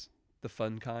 Handcuffs. The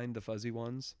fun kind, the fuzzy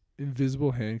ones.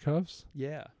 Invisible handcuffs?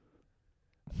 Yeah.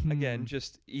 Again,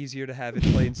 just easier to have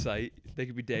in plain sight. They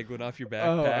could be dangling off your backpack.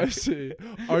 Oh, I see.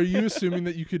 Are you assuming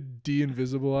that you could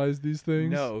de-invisibilize these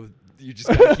things? No, you just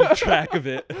gotta keep track of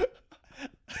it.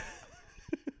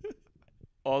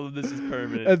 All of this is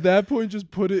permanent. At that point,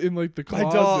 just put it in like the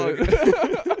closet.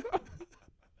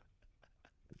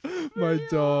 My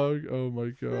dog. Oh my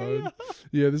god.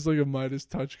 Yeah, this is like a Midas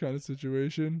touch kind of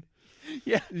situation.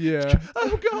 Yeah. Yeah.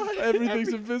 Oh god.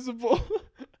 Everything's invisible.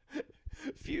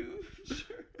 Future.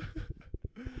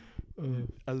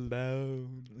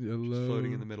 Alone. Alone.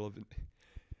 Floating in the middle of it.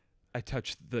 I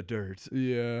touch the dirt.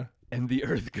 Yeah. And the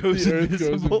earth goes the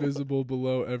invisible. Earth goes invisible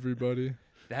below everybody.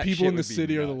 That People shit in the would be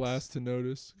city are the nuts. last to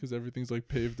notice because everything's like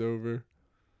paved over.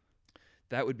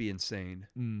 That would be insane.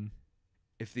 Mm.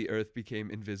 If the earth became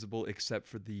invisible except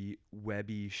for the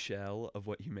webby shell of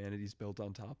what humanity's built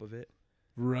on top of it.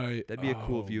 Right. That'd be a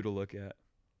cool view to look at.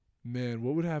 Man,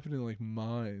 what would happen in like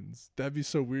mines? That'd be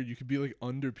so weird. You could be like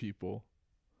under people.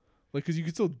 Like, because you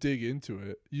could still dig into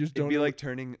it. You just It'd don't be know like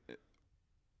turning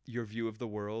your view of the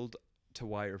world to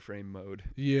wireframe mode.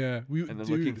 Yeah. And then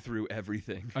looking through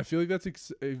everything. I feel like that's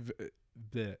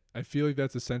I feel like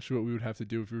that's essentially what we would have to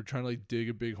do if we were trying to like dig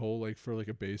a big hole like for like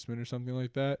a basement or something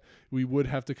like that. We would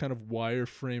have to kind of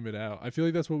wireframe it out. I feel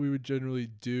like that's what we would generally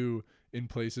do in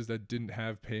places that didn't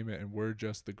have pavement and were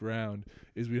just the ground.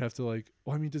 Is we'd have to like,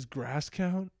 oh, I mean, does grass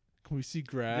count? Can we see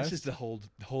grass? This is the whole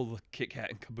Kit Kat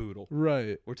and caboodle.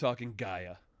 Right. We're talking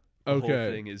Gaia. The Okay.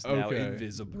 whole thing is now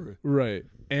invisible. Right.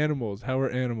 Animals. How are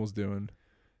animals doing?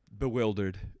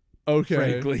 Bewildered. Okay.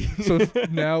 Frankly. So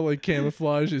now like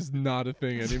camouflage is not a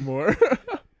thing anymore.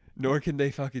 Nor can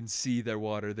they fucking see their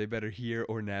water. They better hear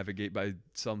or navigate by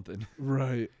something.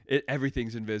 Right.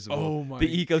 Everything's invisible. Oh my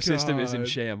The ecosystem is in God.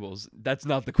 shambles. That's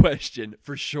not the question.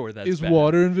 For sure that's Is bad.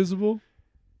 water invisible?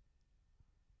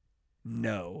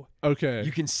 No. Okay.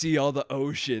 You can see all the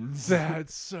oceans.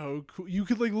 That's so cool. You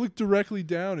could like look directly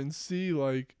down and see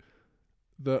like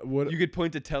what You could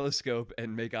point a telescope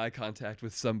and make eye contact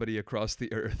with somebody across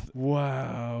the earth.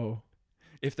 Wow.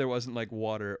 If there wasn't like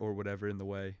water or whatever in the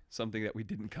way. Something that we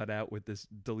didn't cut out with this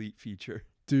delete feature.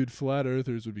 Dude, flat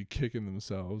earthers would be kicking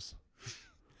themselves.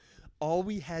 All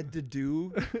we had to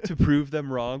do to prove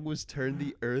them wrong was turn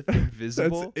the earth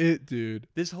invisible. That's it, dude.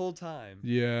 This whole time.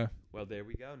 Yeah. Well, there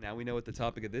we go. Now we know what the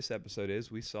topic of this episode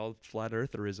is. We solved flat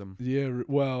eartherism. Yeah,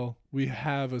 well, we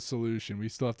have a solution. We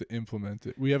still have to implement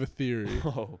it. We have a theory.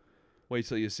 Oh, wait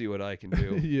till you see what I can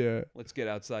do. Yeah. Let's get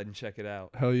outside and check it out.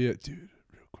 Hell yeah. Dude,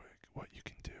 real quick, what you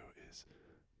can do is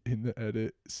in the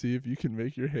edit, see if you can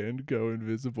make your hand go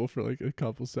invisible for like a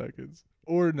couple seconds.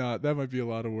 Or not. That might be a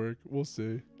lot of work. We'll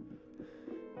see.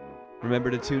 Remember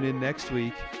to tune in next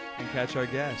week and catch our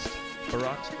guest,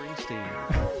 Barack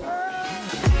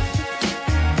Springsteen.